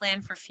and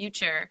plan for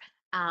future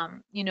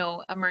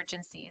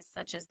emergencies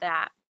such as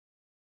that.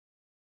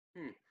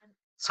 Hmm.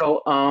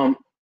 So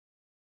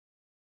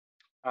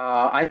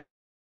I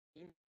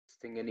think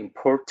interesting and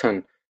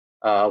important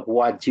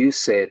what you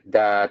said,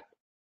 that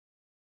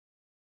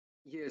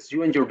yes,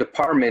 you and your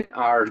department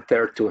are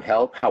there to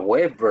help.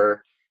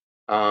 However,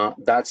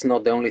 that's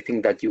not the only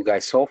thing that you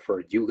guys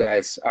offer. You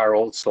guys are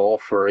also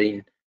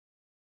offering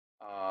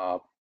uh,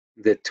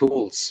 the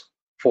tools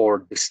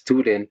for the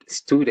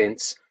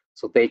students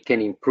so they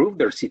can improve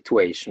their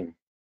situation,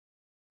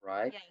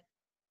 right? Yeah,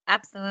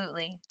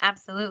 absolutely.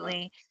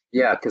 Absolutely.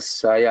 Yeah,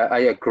 because I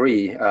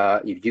agree.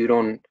 If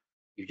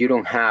you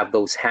don't have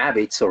those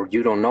habits, or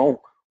you don't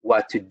know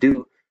what to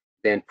do,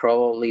 then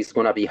probably it's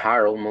gonna be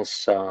hard,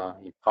 almost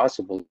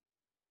impossible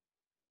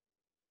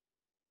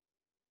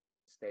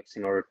steps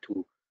in order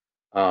to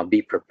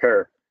be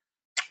prepared.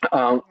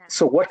 Yeah.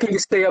 So what can you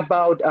say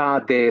about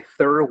the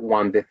third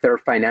one, the third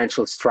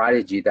financial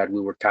strategy that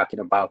we were talking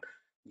about?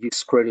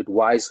 Use credit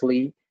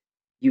wisely,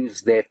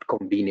 use debt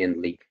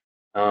conveniently.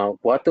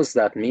 What does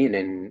that mean,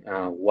 and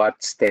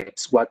what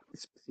specific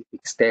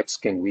steps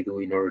can we do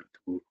in order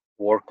to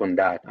work on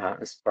that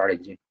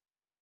strategy?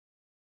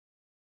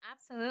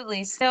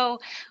 Absolutely. So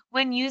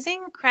when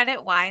using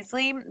credit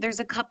wisely, there's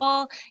a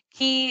couple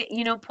key,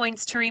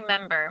 points to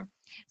remember.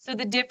 So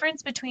the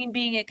difference between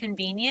being a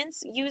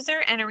convenience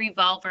user and a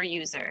revolver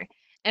user.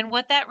 And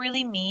what that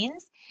really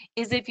means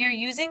is if you're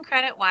using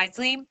credit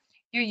wisely,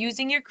 you're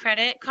using your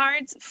credit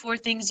cards for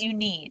things you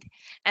need,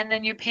 and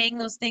then you're paying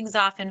those things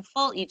off in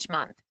full each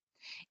month.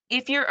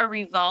 If you're a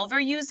revolver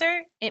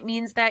user, it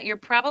means that you're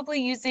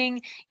probably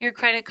using your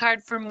credit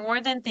card for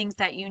more than things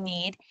that you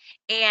need.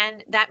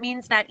 And that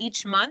means that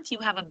each month you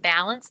have a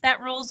balance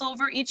that rolls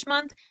over each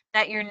month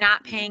that you're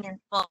not paying in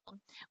full,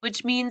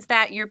 which means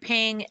that you're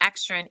paying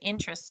extra in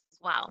interest as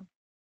well.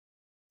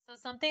 So,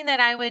 something that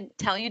I would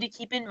tell you to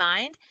keep in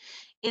mind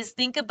is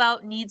think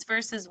about needs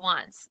versus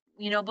wants.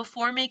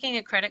 Before making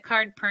a credit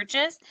card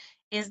purchase,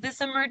 is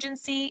this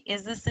emergency?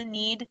 Is this a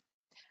need?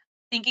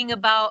 Thinking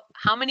about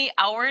how many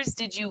hours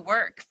did you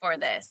work for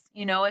this?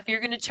 If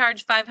you're going to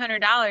charge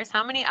 $500,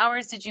 how many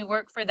hours did you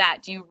work for that?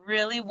 Do you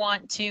really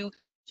want to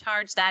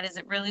charge that? Is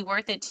it really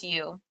worth it to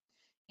you?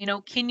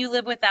 Can you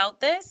live without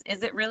this?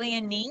 Is it really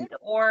a need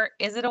or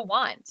is it a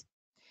want?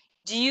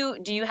 Do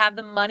you have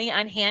the money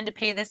on hand to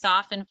pay this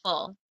off in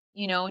full?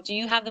 Do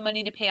you have the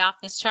money to pay off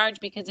this charge?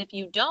 Because if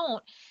you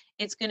don't,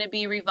 it's going to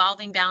be a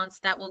revolving balance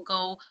that will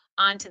go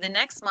on to the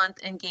next month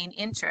and gain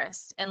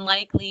interest, and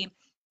likely,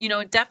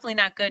 definitely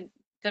not good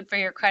for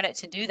your credit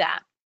to do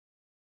that.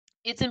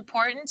 It's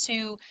important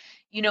to,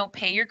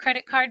 pay your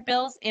credit card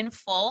bills in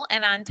full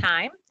and on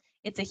time.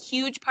 It's a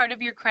huge part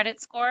of your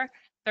credit score.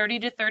 30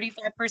 to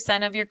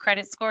 35% of your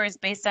credit score is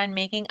based on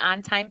making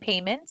on-time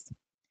payments.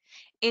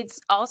 It's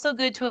also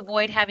good to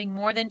avoid having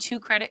more than two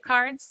credit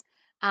cards.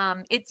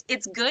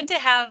 It's good to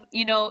have,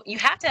 you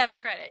have to have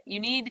credit. You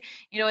need,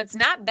 it's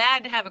not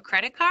bad to have a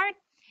credit card.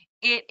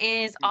 It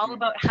is all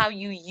about how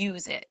you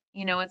use it.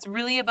 You know, it's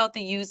really about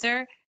the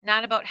user,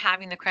 not about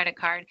having the credit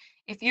card.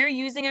 If you're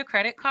using a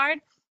credit card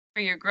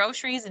for your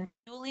groceries and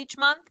fuel each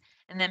month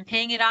and then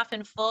paying it off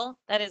in full,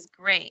 that is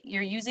great.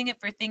 You're using it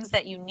for things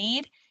that you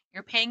need,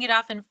 you're paying it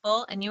off in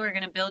full, and you are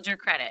going to build your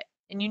credit.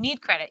 And you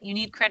need credit. You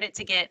need credit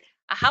to get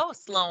a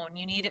house loan,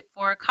 you need it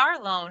for a car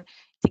loan,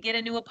 to get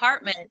a new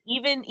apartment,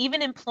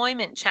 even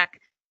employment check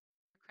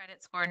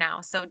credit score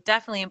now. So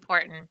definitely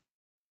important.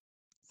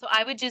 So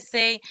I would just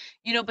say,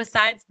 you know,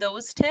 besides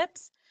those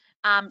tips,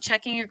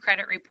 checking your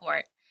credit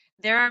report.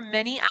 There are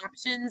many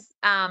options.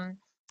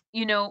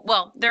 You know,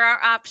 well, there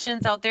are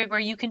options out there where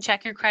you can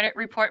check your credit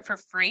report for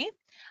free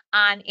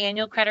on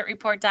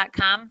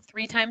annualcreditreport.com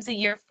 3 times a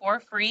year for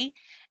free.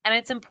 And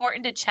it's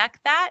important to check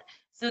that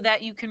so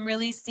that you can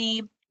really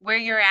see where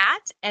you're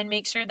at and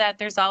make sure that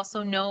there's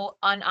also no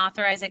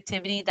unauthorized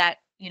activity that,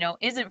 you know,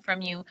 isn't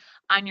from you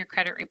on your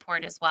credit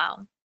report as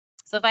well.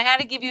 So if I had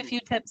to give you a few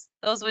tips,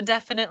 those would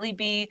definitely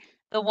be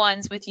the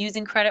ones with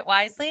using credit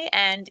wisely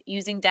and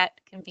using debt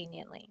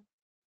conveniently.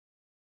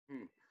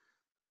 Mhm.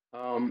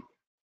 Um,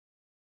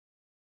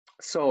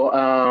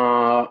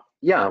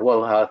 yeah,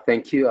 well,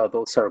 thank you.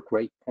 Those are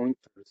great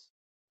pointers.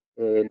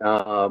 And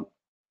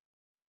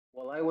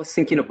well, I was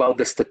thinking about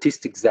the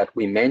statistics that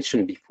we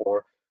mentioned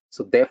before.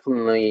 So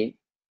definitely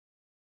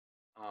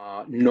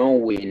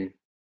knowing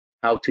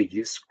how to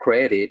use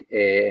credit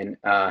and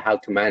how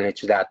to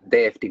manage that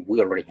debt if we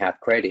already have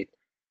credit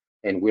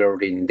and we're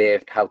already in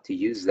debt, how to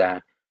use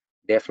that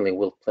definitely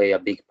will play a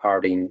big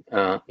part in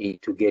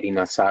into getting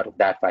us out of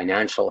that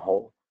financial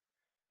hole.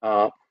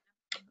 Uh,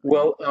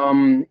 well,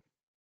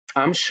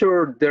 I'm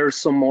sure there's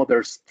some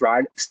other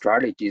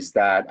strategies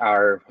that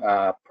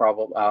are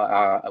probably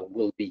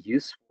will be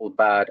useful,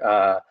 but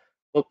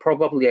well,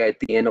 probably at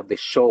the end of the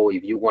show,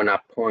 if you want to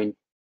point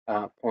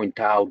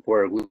out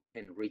where we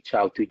can reach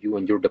out to you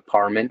and your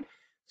department.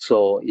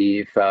 So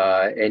if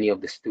any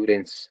of the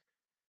students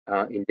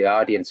in the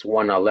audience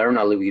want to learn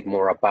a little bit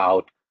more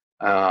about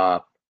uh,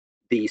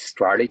 these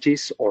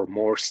strategies or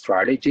more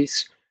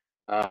strategies,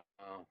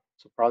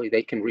 so probably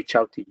they can reach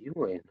out to you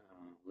and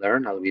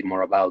learn a little bit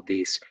more about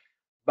this.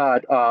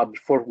 But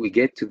before we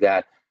get to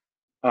that,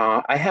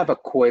 I have a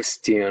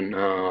question,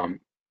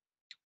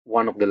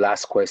 one of the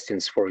last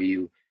questions for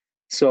you.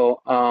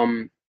 So,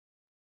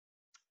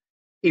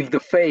 if the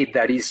fate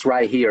that is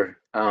right here,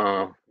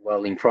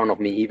 well, in front of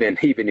me, even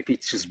if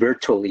it's just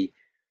virtually,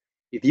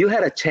 if you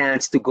had a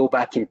chance to go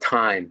back in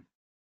time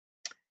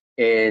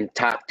and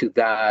talk to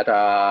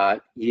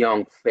that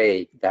young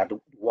Faye that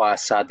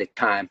was at the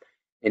time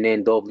an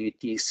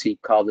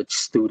NWTC college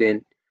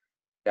student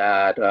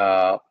that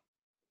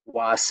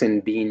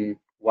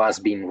was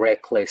being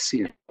reckless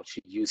in how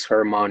she used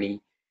her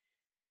money,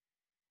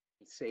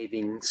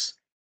 savings,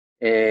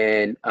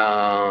 and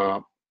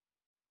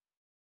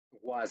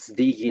was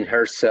digging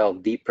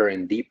herself deeper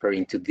and deeper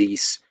into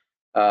this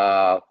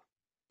uh,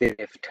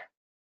 theft.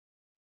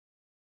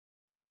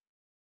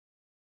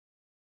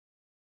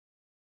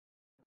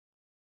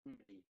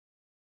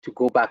 To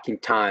go back in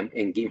time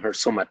and give her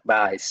some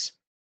advice,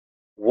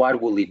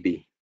 what will it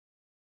be?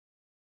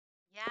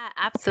 Yeah,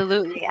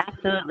 absolutely.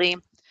 Absolutely.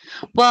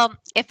 Well,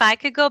 if I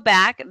could go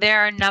back,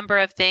 there are a number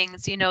of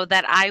things, you know,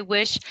 that I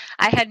wish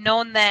I had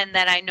known then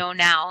that I know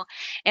now.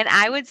 And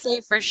I would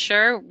say for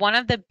sure, one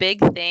of the big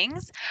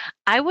things,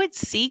 I would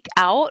seek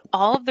out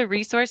all of the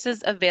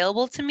resources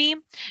available to me,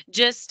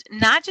 just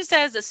not just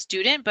as a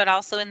student, but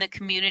also in the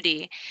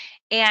community.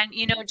 And,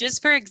 you know,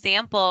 just for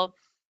example,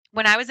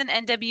 when I was an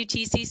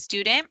NWTC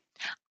student,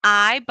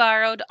 I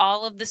borrowed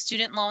all of the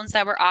student loans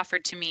that were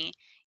offered to me,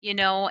 you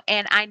know,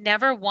 and I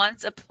never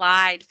once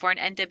applied for an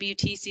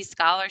NWTC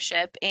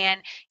scholarship.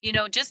 And, you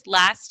know, just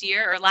last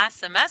year or last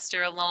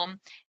semester alone,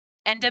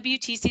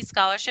 NWTC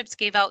scholarships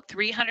gave out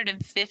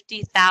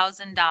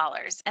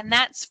 $350,000. And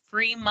that's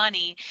free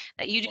money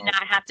that you do Wow.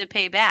 not have to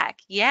pay back.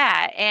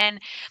 Yeah. And,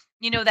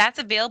 you know, that's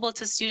available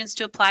to students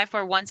to apply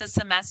for once a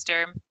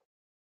semester.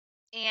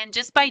 And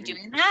just by Mhm.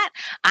 doing that,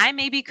 I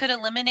maybe could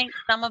eliminate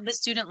some of the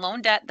student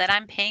loan debt that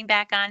I'm paying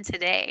back on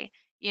today.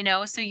 You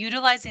know, so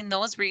utilizing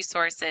those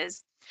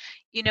resources,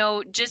 you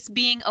know, just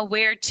being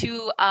aware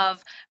too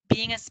of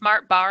being a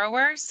smart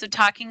borrower. So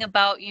talking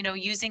about, you know,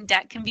 using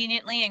debt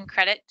conveniently and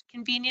credit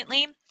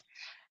conveniently.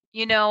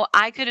 You know,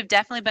 I could have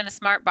definitely been a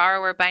smart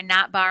borrower by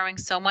not borrowing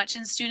so much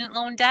in student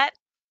loan debt.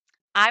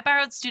 I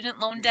borrowed student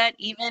loan debt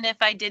even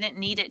if I didn't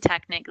need it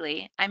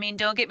technically. I mean,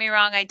 don't get me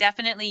wrong, I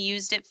definitely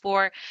used it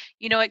for,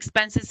 you know,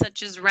 expenses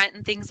such as rent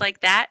and things like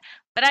that.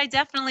 But I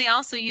definitely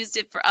also used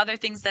it for other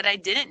things that I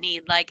didn't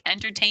need, like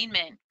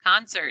entertainment,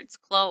 concerts,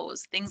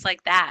 clothes, things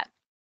like that.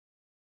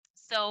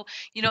 So,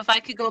 you know, if I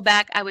could go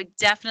back, I would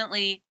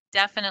definitely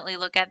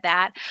look at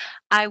that.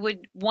 I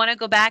would want to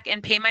go back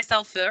and pay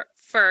myself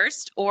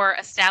first or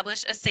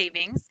establish a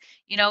savings,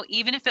 you know,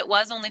 even if it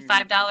was only Mhm.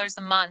 $5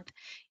 a month.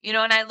 You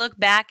know, and I look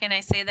back and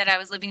I say that I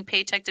was living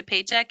paycheck to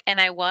paycheck,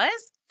 and I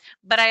was,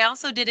 but I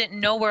also didn't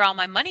know where all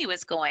my money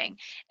was going.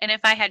 And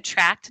if I had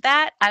tracked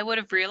that, I would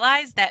have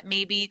realized that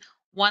maybe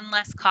one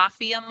less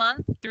coffee a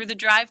month through the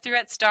drive-through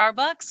at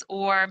Starbucks,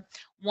 or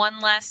one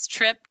less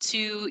trip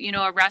to,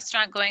 a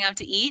restaurant going out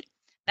to eat,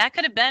 that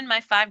could have been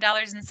my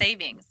 $5 in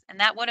savings, and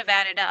that would have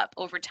added up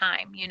over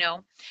time,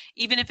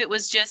 even if it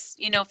was just,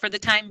 for the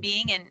time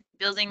being and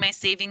building my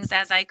savings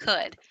as I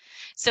could.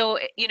 So,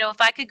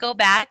 if I could go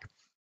back,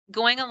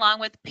 going along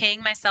with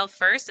paying myself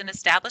first and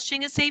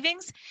establishing a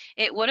savings,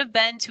 it would have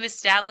been to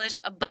establish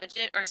a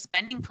budget or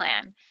spending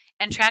plan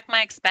and track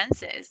my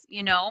expenses,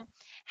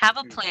 have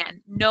a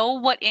plan, know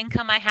what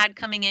income I had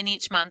coming in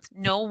each month,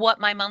 know what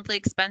my monthly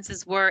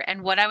expenses were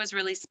and what I was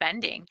really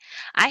spending.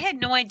 I had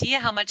no idea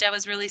how much I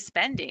was really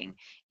spending.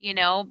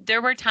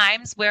 There were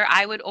times where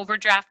I would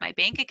overdraft my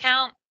bank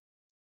account.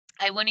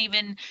 I wouldn't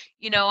even,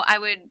 I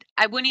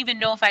wouldn't even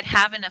know if I'd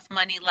have enough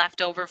money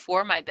left over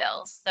for my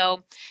bills.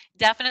 So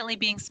definitely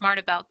being smart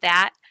about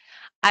that.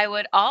 I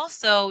would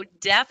also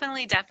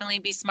definitely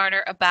be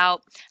smarter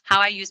about how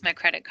I use my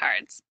credit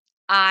cards.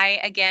 I,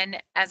 again,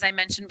 as I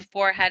mentioned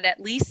before, had at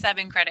least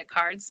 7 credit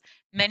cards,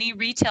 many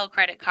retail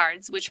credit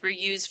cards, which were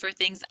used for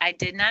things I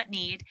did not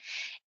need.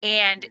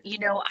 And,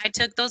 I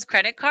took those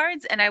credit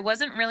cards and I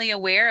wasn't really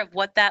aware of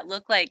what that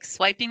looked like.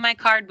 Swiping my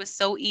card was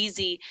so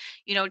easy,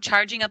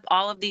 charging up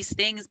all of these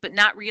things, but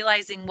not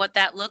realizing what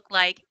that looked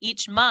like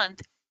each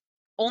month,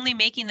 only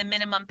making the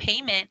minimum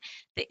payment,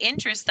 the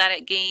interest that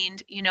it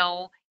gained,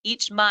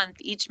 each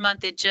month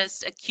it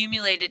just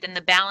accumulated and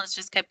the balance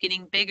just kept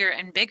getting bigger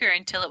and bigger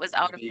until it was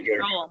out of Bigger.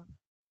 control.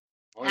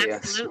 Oh yes,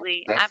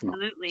 Absolutely,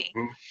 definitely.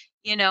 absolutely.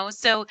 Mhm.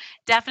 So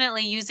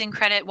definitely using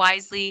credit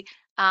wisely,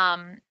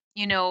 um,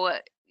 you know,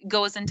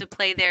 goes into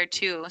play there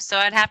too. So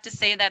I'd have to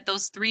say that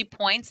those 3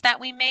 points that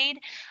we made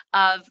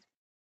of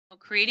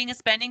creating a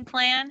spending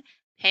plan,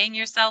 paying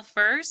yourself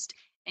first,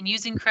 and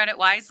using credit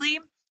wisely,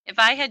 if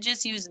I had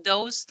just used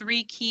those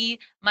 3 key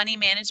money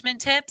management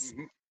tips,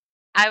 Mhm.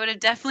 I would have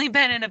definitely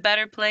been in a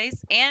better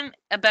place, and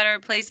a better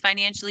place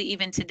financially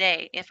even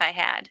today if I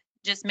had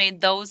just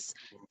made those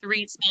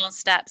 3 small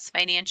steps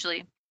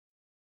financially.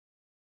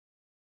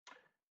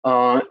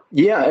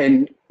 Yeah,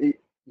 and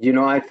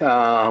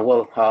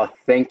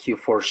thank you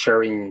for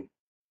sharing,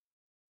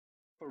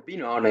 for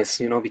being honest.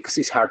 Because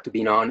it's hard to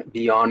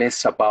be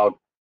honest about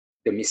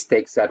the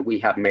mistakes that we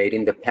have made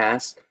in the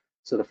past.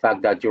 So the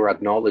fact that you're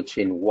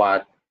acknowledging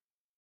what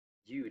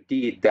you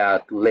did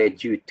that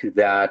led you to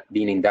that,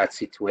 being in that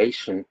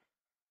situation,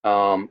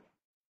 um,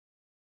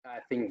 I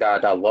think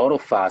that a lot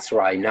of us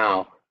right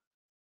now,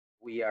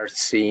 we are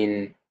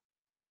seeing,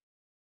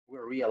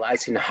 we're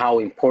realizing how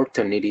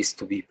important it is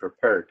to be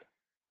prepared.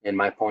 And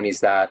my point is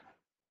that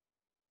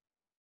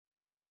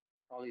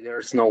probably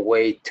there's no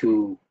way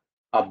to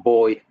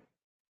avoid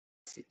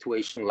a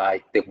situation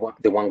like the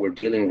one we're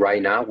dealing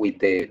right now with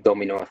the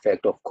domino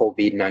effect of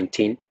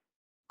COVID-19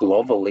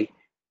 globally.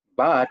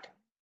 But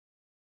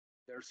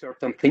there are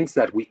certain things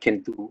that we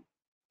can do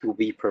to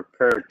be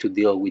prepared to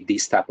deal with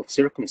these type of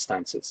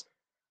circumstances.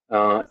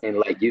 And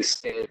like you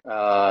said,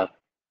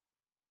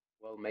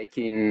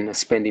 making a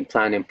spending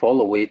plan and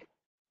follow it,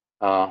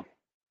 uh,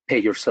 pay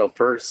yourself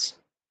first,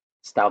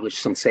 establish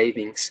some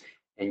savings,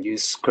 and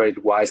use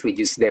credit wisely,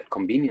 use debt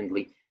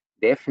conveniently.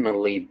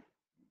 Definitely,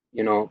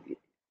 you know,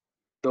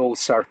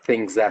 those are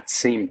things that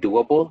seem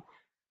doable.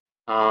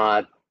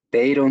 Uh,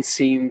 they don't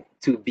seem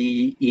to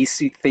be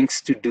easy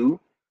things to do,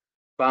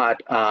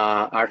 but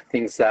are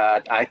things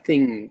that I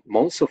think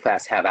most of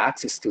us have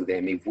access to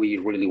them if we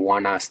really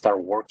want to start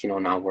working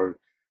on our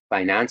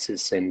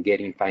finances and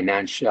getting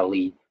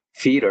financially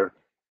fitter.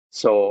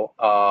 So,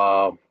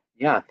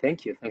 yeah,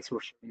 thank you. Thanks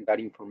for sharing that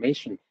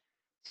information.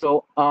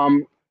 So,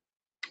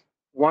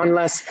 one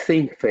last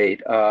thing,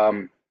 Fade.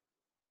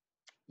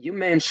 You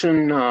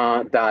mentioned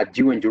that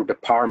you and your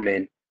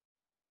department,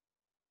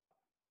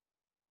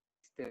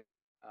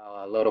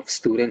 a lot of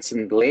students,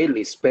 and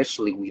lately,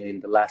 especially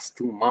within the last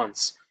 2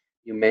 months,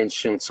 you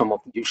shared some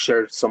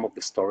of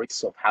the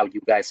stories of how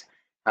you guys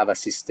have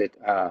assisted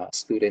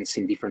students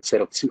in different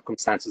set of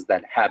circumstances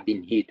that have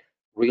been hit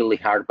really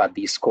hard by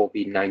this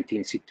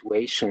COVID-19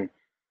 situation.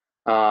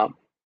 Uh,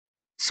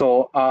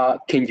 so,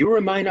 can you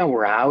remind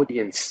our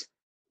audience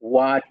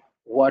what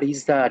what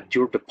is that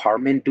your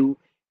department do,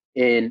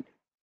 and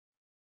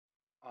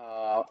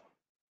uh,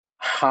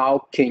 how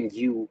can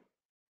you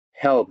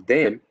help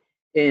them?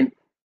 And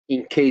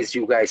in case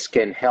you guys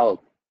can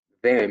help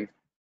them,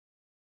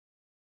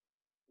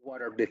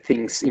 what are the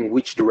things, in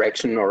which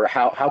direction, or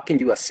how can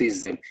you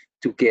assist them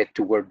to get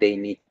to where they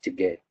need to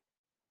get?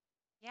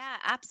 Yeah,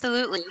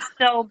 absolutely.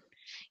 So,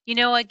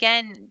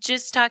 again,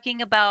 just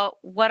talking about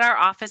what our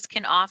office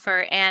can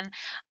offer, and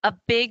a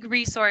big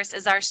resource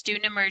is our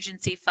Student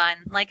Emergency Fund.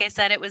 Like I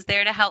said, it was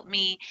there to help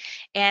me,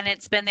 and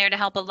it's been there to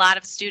help a lot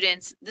of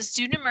students. The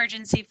Student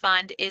Emergency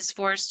Fund is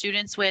for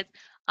students with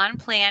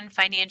unplanned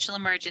financial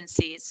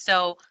emergencies.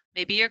 So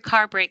maybe your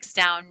car breaks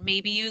down,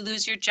 maybe you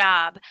lose your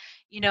job.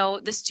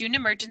 The Student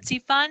Emergency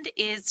Fund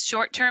is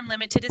short-term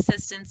limited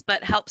assistance,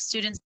 but helps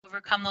students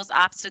overcome those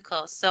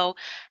obstacles. So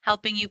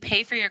helping you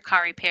pay for your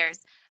car repairs,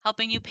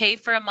 helping you pay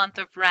for a month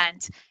of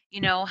rent,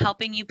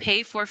 helping you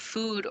pay for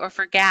food or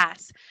for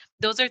gas.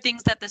 Those are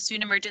things that the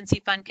Student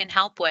Emergency Fund can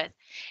help with.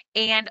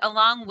 And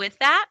along with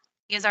that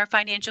is our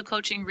financial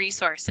coaching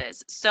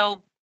resources.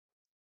 So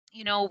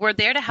we're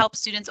there to help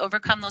students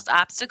overcome those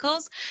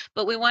obstacles,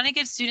 but we want to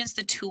give students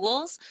the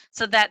tools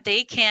so that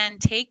they can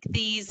take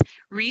these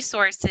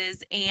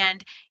resources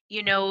and,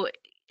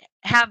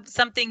 have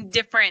something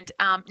different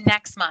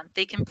next month.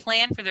 They can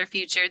plan for their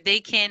future.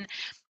 They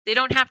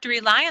don't have to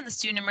rely on the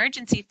Student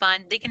Emergency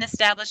Fund. They can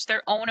establish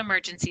their own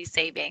emergency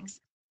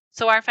savings.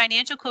 So our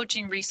financial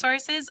coaching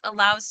resources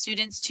allow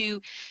students to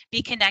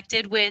be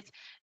connected with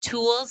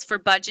tools for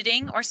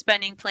budgeting or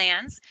spending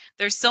plans.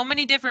 There's so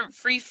many different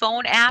free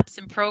phone apps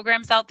and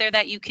programs out there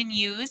that you can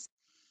use.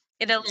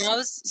 It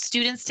allows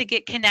students to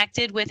get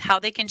connected with how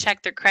they can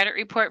check their credit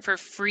report for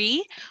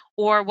free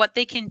or what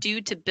they can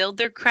do to build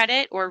their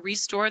credit or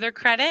restore their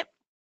credit.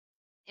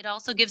 It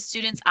also gives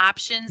students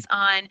options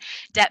on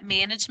debt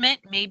management.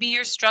 Maybe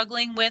you're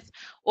struggling with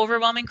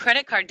overwhelming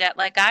credit card debt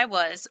like I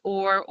was,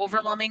 or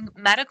overwhelming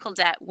medical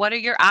debt. What are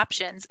your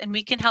options? And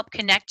we can help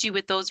connect you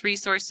with those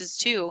resources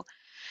too.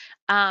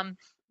 Um,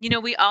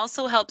 we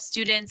also help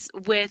students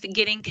with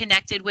getting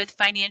connected with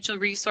financial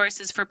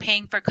resources for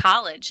paying for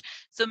college.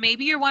 So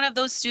maybe you're one of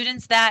those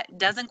students that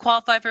doesn't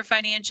qualify for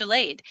financial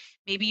aid.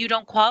 Maybe you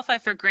don't qualify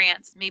for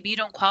grants. Maybe you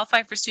don't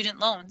qualify for student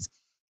loans.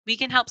 We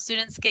can help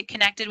students get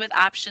connected with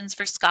options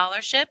for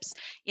scholarships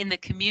in the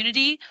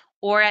community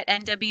or at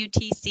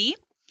NWTC.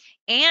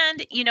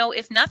 And,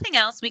 if nothing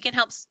else, we can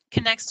help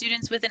connect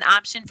students with an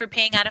option for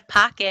paying out of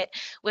pocket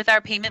with our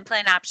payment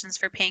plan options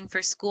for paying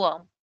for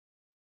school.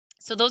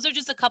 So those are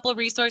just a couple of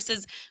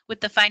resources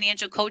with the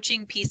financial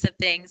coaching piece of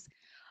things.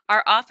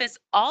 Our office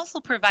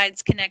also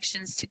provides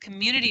connections to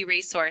community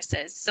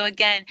resources. So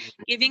again,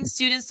 giving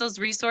students those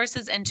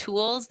resources and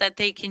tools that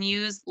they can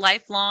use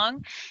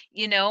lifelong,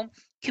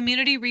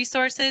 community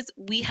resources,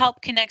 we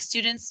help connect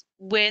students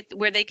with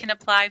where they can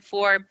apply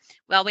for,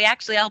 we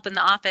actually help in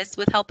the office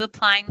with help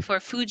applying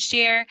for food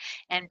share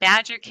and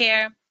Badger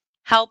Care,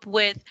 help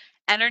with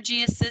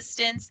energy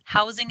assistance,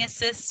 housing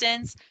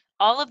assistance,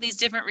 all of these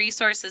different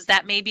resources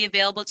that may be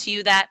available to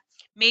you that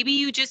maybe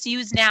you just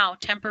use now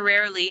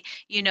temporarily,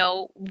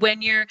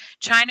 when you're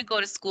trying to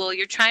go to school,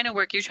 you're trying to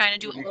work, you're trying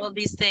to do all of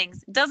these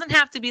things. It doesn't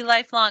have to be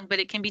lifelong, but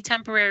it can be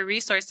temporary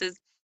resources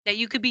that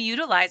you could be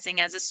utilizing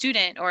as a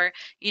student or,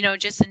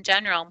 just in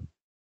general.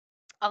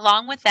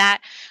 Along with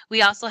that,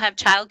 we also have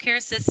childcare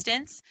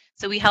assistance.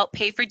 So we help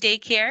pay for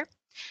daycare.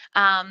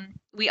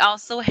 We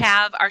also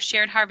have our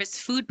shared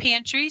harvest food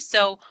pantry.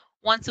 So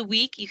once a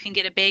week, you can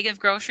get a bag of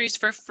groceries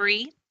for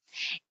free.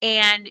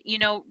 And,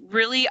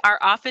 really our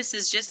office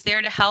is just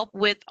there to help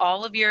with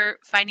all of your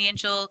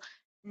financial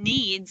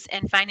needs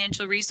and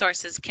financial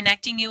resources,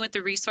 connecting you with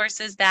the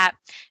resources that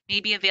may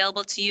be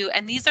available to you.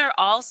 And these are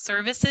all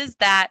services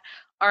that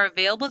are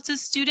available to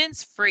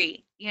students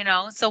free,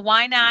 so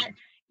why not,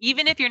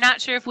 even if you're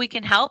not sure if we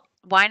can help,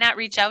 why not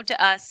reach out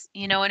to us,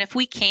 and if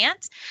we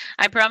can't,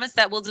 I promise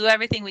that we'll do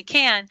everything we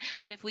can.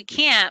 If we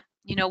can't,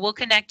 we'll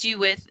connect you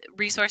with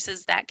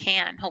resources that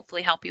can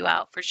hopefully help you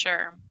out for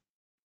sure.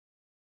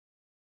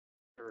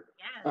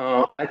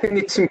 I think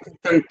it's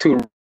important to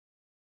at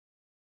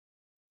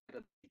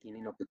the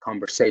beginning of the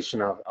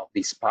conversation of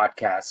this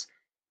podcast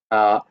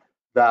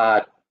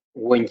that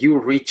when you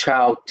reach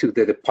out to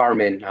the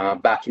department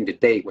back in the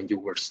day when you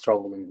were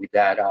struggling with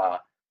that,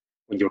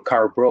 when your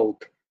car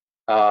broke,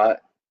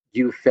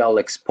 you felt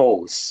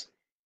exposed.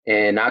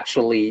 And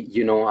actually,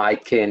 I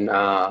can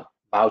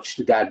vouch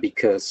to that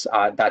because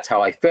that's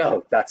how I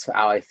felt. That's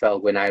how I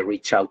felt when I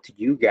reached out to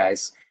you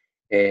guys.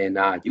 And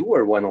you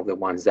were one of the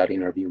ones that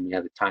interviewed me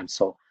at the time.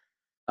 So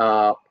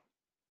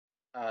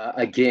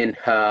again,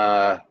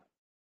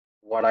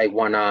 what I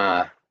want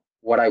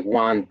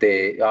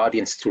the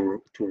audience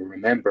to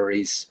remember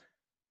is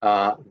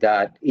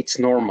that it's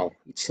normal.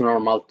 It's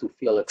normal to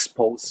feel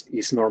exposed.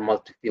 It's normal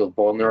to feel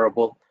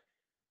vulnerable.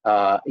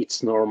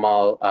 It's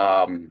normal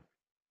to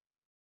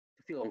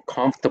feel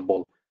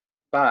uncomfortable.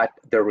 But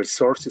the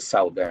resources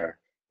out there,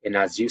 and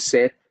as you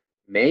said,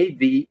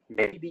 maybe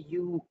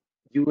you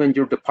and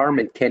your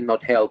department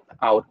cannot help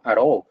out at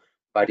all,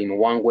 but in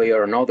one way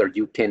or another,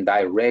 you can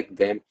direct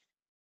them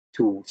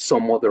to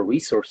some other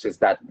resources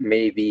that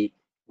maybe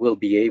will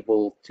be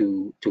able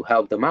to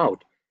help them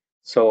out.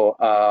 So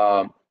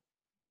I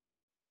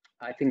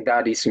think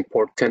that is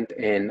important.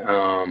 And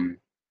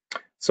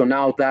so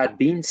now that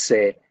being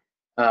said,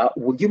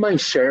 would you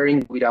mind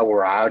sharing with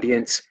our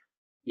audience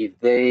if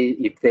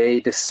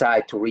they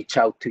decide to reach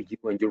out to you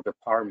and your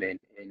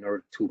department in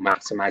order to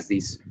maximize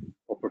these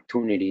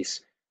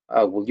opportunities?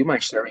 Would you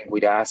mind sharing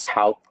with us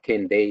how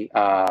can they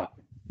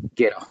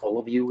get a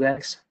hold of you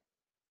guys?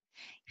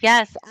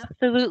 Yes,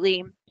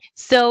 absolutely.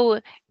 So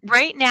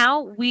right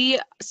now,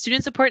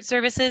 Student Support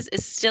Services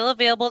is still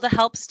available to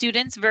help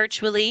students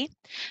virtually.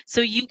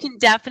 So you can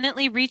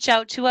definitely reach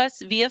out to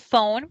us via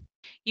phone.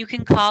 You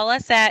can call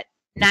us at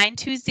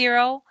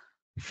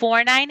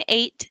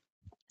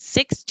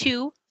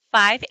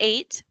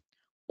 920-498-6258,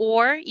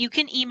 or you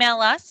can email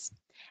us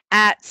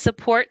at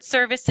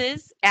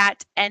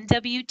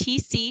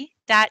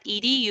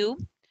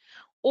supportservices@nwtc.edu,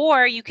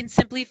 or you can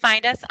simply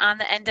find us on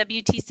the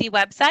NWTC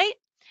website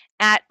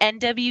at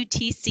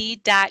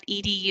nwtc.edu.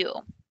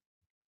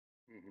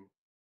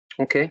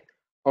 Okay.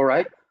 All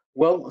right.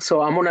 Well,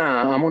 so I'm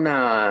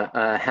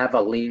gonna have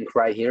a link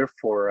right here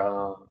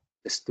for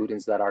the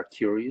students that are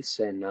curious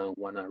and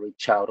want to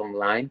reach out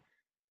online.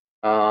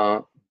 Uh,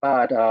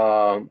 but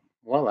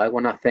well, I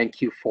want to thank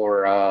you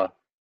for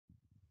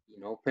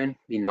being open,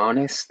 being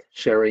honest,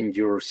 sharing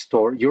your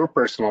story, your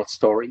personal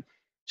story,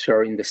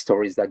 sharing the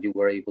stories that you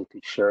were able to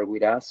share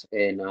with us,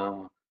 and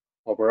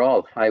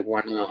overall, I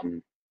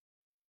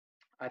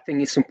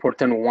think it's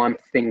important. One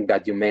thing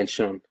that you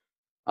mentioned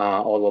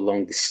all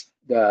along this,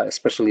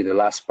 especially the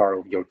last part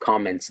of your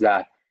comments,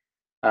 that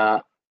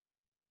uh,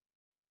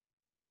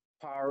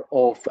 part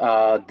of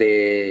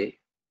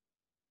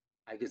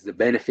I guess, the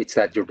benefits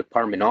that your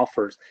department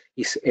offers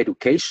is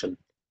education,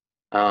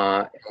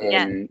 Yes.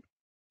 and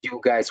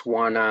you guys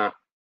wanna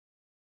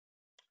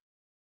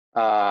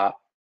uh,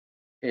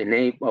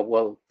 enable,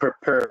 well,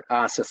 prepare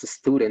us as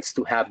students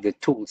to have the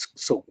tools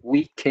so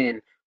we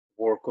can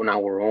work on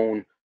our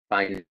own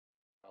financial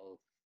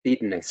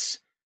fitness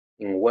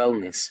and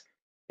wellness.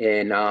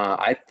 And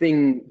I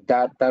think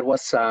that that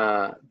was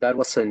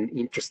an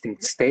interesting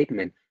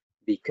statement,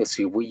 because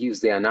if we use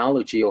the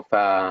analogy of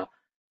a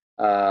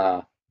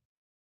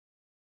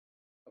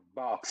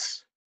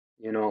box,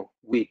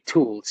 with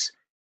tools,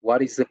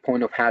 what is the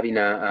point of having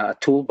a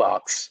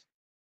toolbox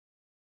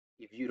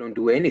if you don't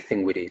do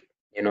anything with it?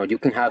 You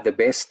can have the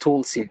best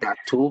tools in that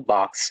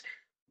toolbox,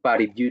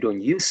 but if you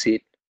don't use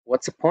it,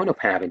 what's the point of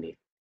having it?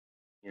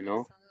 You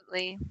know.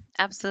 Absolutely.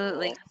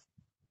 Absolutely.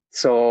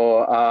 So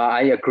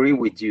I agree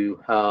with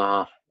you,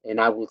 and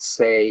I would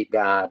say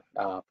that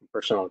from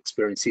personal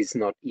experience, it's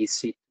not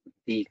easy to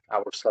dig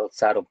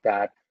ourselves out of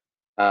that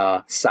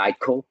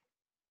cycle,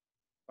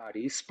 but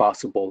it's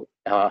possible.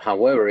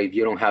 However, if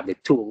you don't have the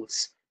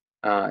tools,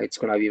 it's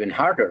going to be even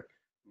harder.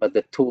 But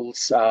the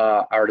tools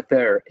are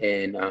there,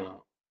 and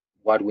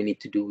what we need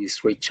to do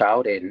is reach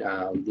out and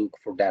look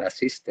for that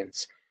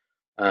assistance.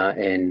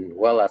 And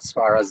well, as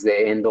far as the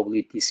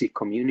NWTC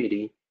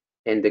community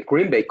and the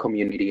Green Bay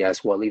community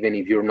as well, even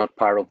if you're not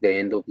part of the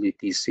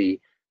NWTC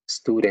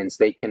students,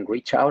 they can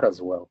reach out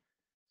as well.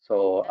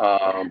 So,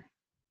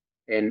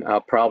 and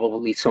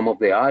probably some of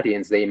the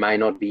audience, they might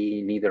not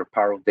be neither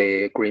part of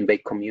the Green Bay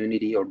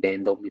community or the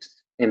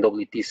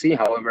NWTC.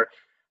 However,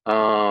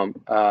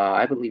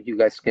 I believe you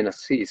guys can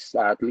assist,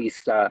 at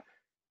least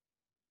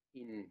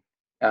in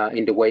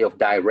in the way of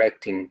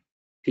directing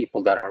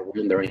people that are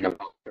wondering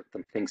about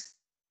certain things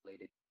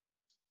related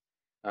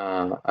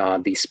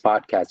these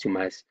podcasts. You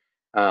might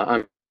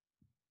I'm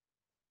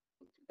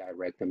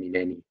direct them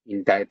in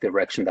that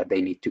direction that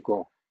they need to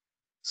go.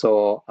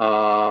 So,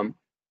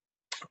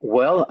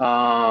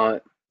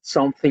 well,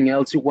 something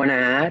else you want to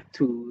add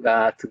to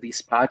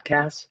this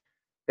podcast,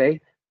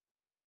 Faith?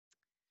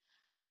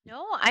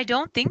 No, I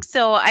don't think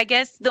so. I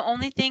guess the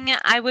only thing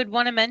I would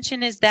want to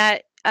mention is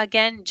that,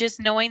 again, just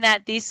knowing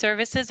that these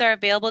services are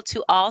available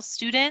to all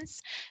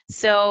students.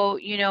 So,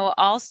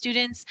 all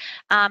students,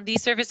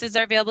 these services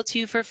are available to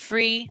you for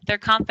free. They're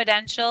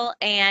confidential.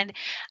 And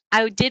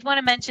I did want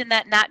to mention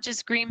that not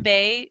just Green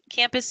Bay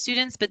campus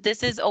students, but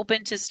this is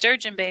open to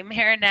Sturgeon Bay,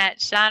 Marinette,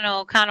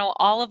 Shawano, Connell,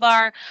 all of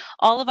our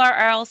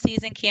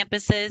RLCs and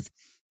campuses.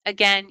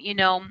 Again,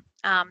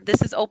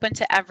 this is open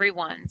to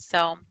everyone.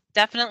 So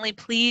definitely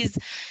please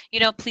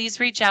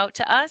reach out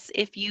to us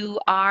if you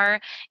are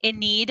in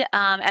need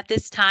at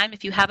this time,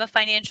 if you have a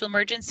financial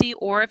emergency,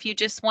 or if you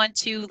just want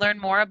to learn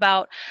more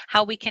about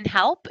how we can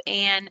help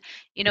and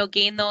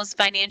gain those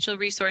financial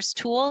resource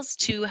tools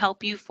to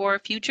help you for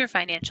future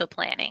financial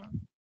planning.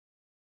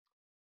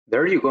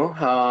 There you go.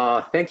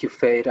 Thank you,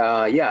 Faith.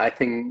 Yeah, I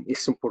think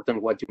it's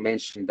important what you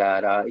mentioned,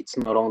 that it's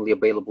not only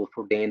available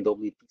for the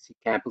NWTC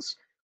campus,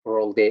 for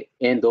all the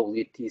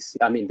NWTC,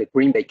 I mean the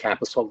Green Bay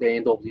campus, all the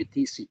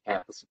NWTC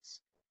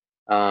campuses.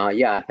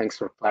 Yeah, thanks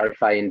for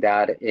clarifying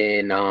that.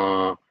 And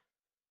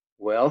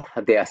well,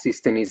 the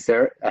assistant is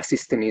there.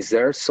 Assistant is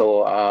there.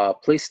 So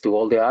please, to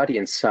all the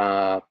audience,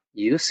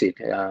 use it.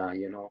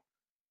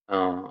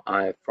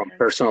 From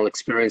personal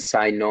experience,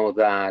 I know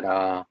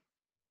that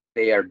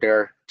they are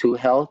there to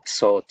help.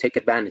 So take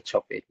advantage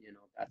of it.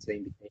 That's the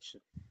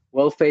invitation.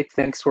 Well, Faith,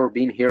 thanks for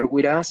being here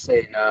with us.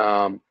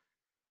 And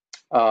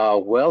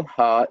well,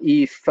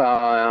 if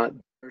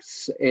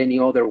there's any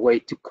other way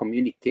to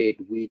communicate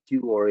with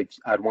you, or if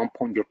at one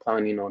point you're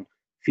planning on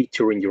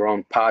featuring your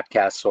own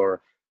podcast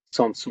or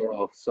some sort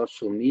of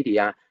social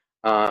media,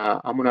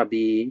 I'm gonna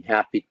be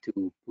happy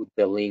to put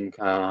the link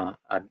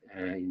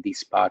in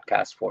this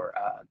podcast for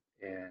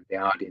the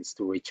audience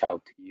to reach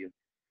out to you.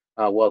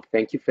 Well,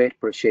 thank you, Faith.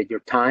 Appreciate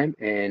your time,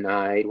 and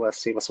it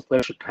was a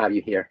pleasure to have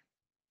you here.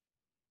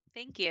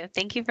 Thank you.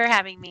 Thank you for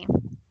having me.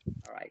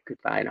 All right,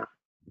 goodbye now.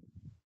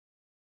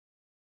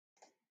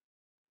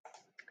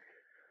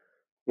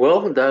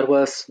 Well, that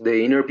was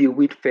the interview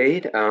with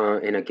Faith.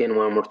 And again,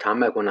 one more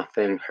time, I want to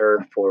thank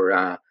her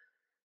for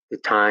the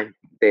time,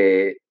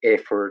 the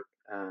effort,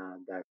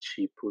 that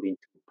she put into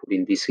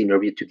putting this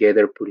interview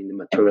together, putting the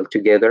material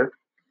together.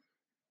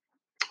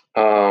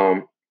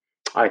 Um,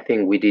 I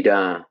think we did.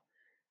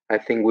 I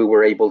think we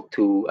were able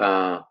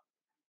to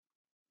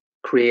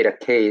create a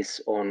case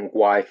on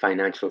why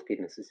financial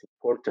fitness is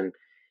important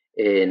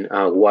and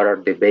what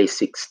are the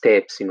basic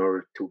steps in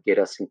order to get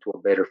us into a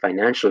better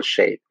financial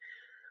shape.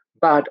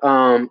 But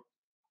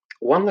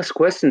one last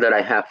question that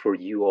I have for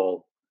you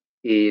all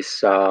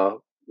is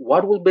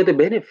what will be the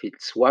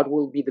benefits? What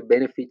will be the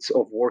benefits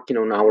of working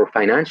on our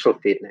financial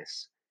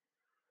fitness?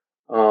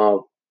 Uh,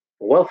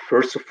 well,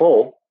 first of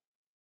all,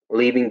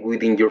 living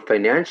within your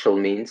financial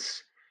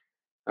means,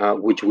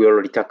 which we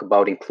already talked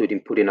about, including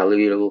putting a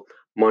little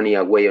money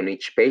away on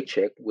each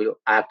paycheck, will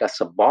act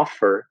as a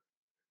buffer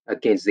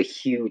against the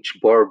huge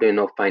burden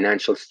of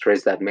financial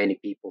stress that many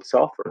people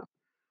suffer.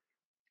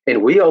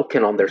 And we all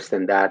can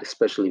understand that,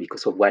 especially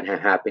because of what had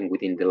happened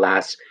within the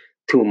last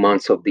 2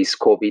 months of this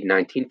COVID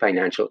 19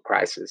 financial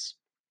crisis.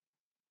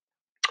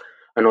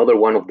 Another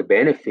one of the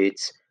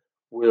benefits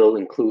will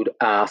include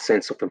a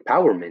sense of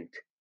empowerment,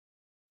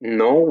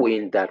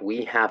 knowing that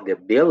we have the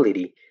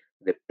ability,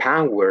 the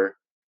power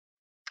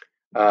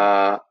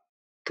uh,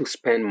 to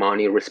spend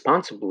money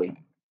responsibly.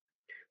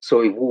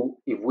 So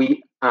if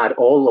we add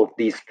all of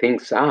these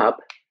things up,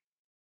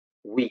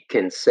 we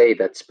can say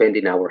that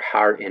spending our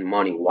hard earned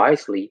money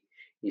wisely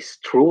is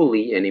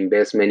truly an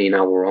investment in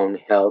our own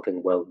health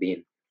and well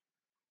being.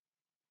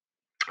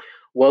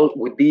 Well,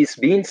 with this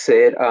being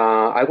said,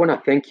 I want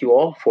to thank you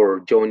all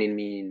for joining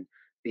me in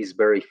this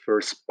very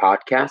first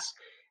podcast.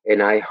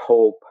 And I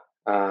hope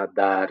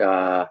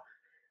that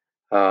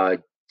uh,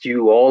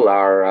 you all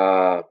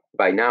are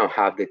by now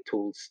have the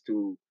tools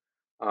to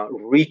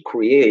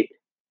recreate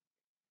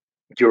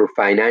your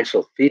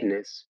financial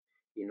fitness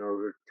in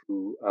order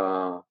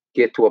to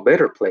get to a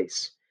better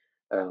place.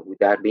 With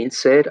that being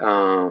said,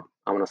 I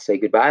want to say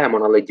goodbye. I'm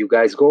going to let you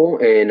guys go,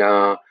 and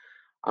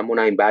I'm going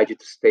to invite you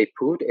to stay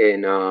put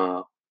and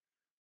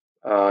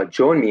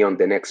join me on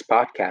the next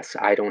podcast.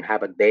 I don't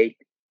have a date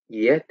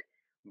yet,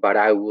 but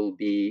I will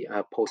be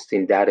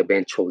posting that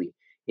eventually.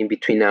 In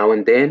between now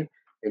and then,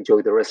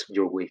 enjoy the rest of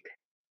your week.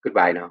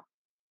 Goodbye now.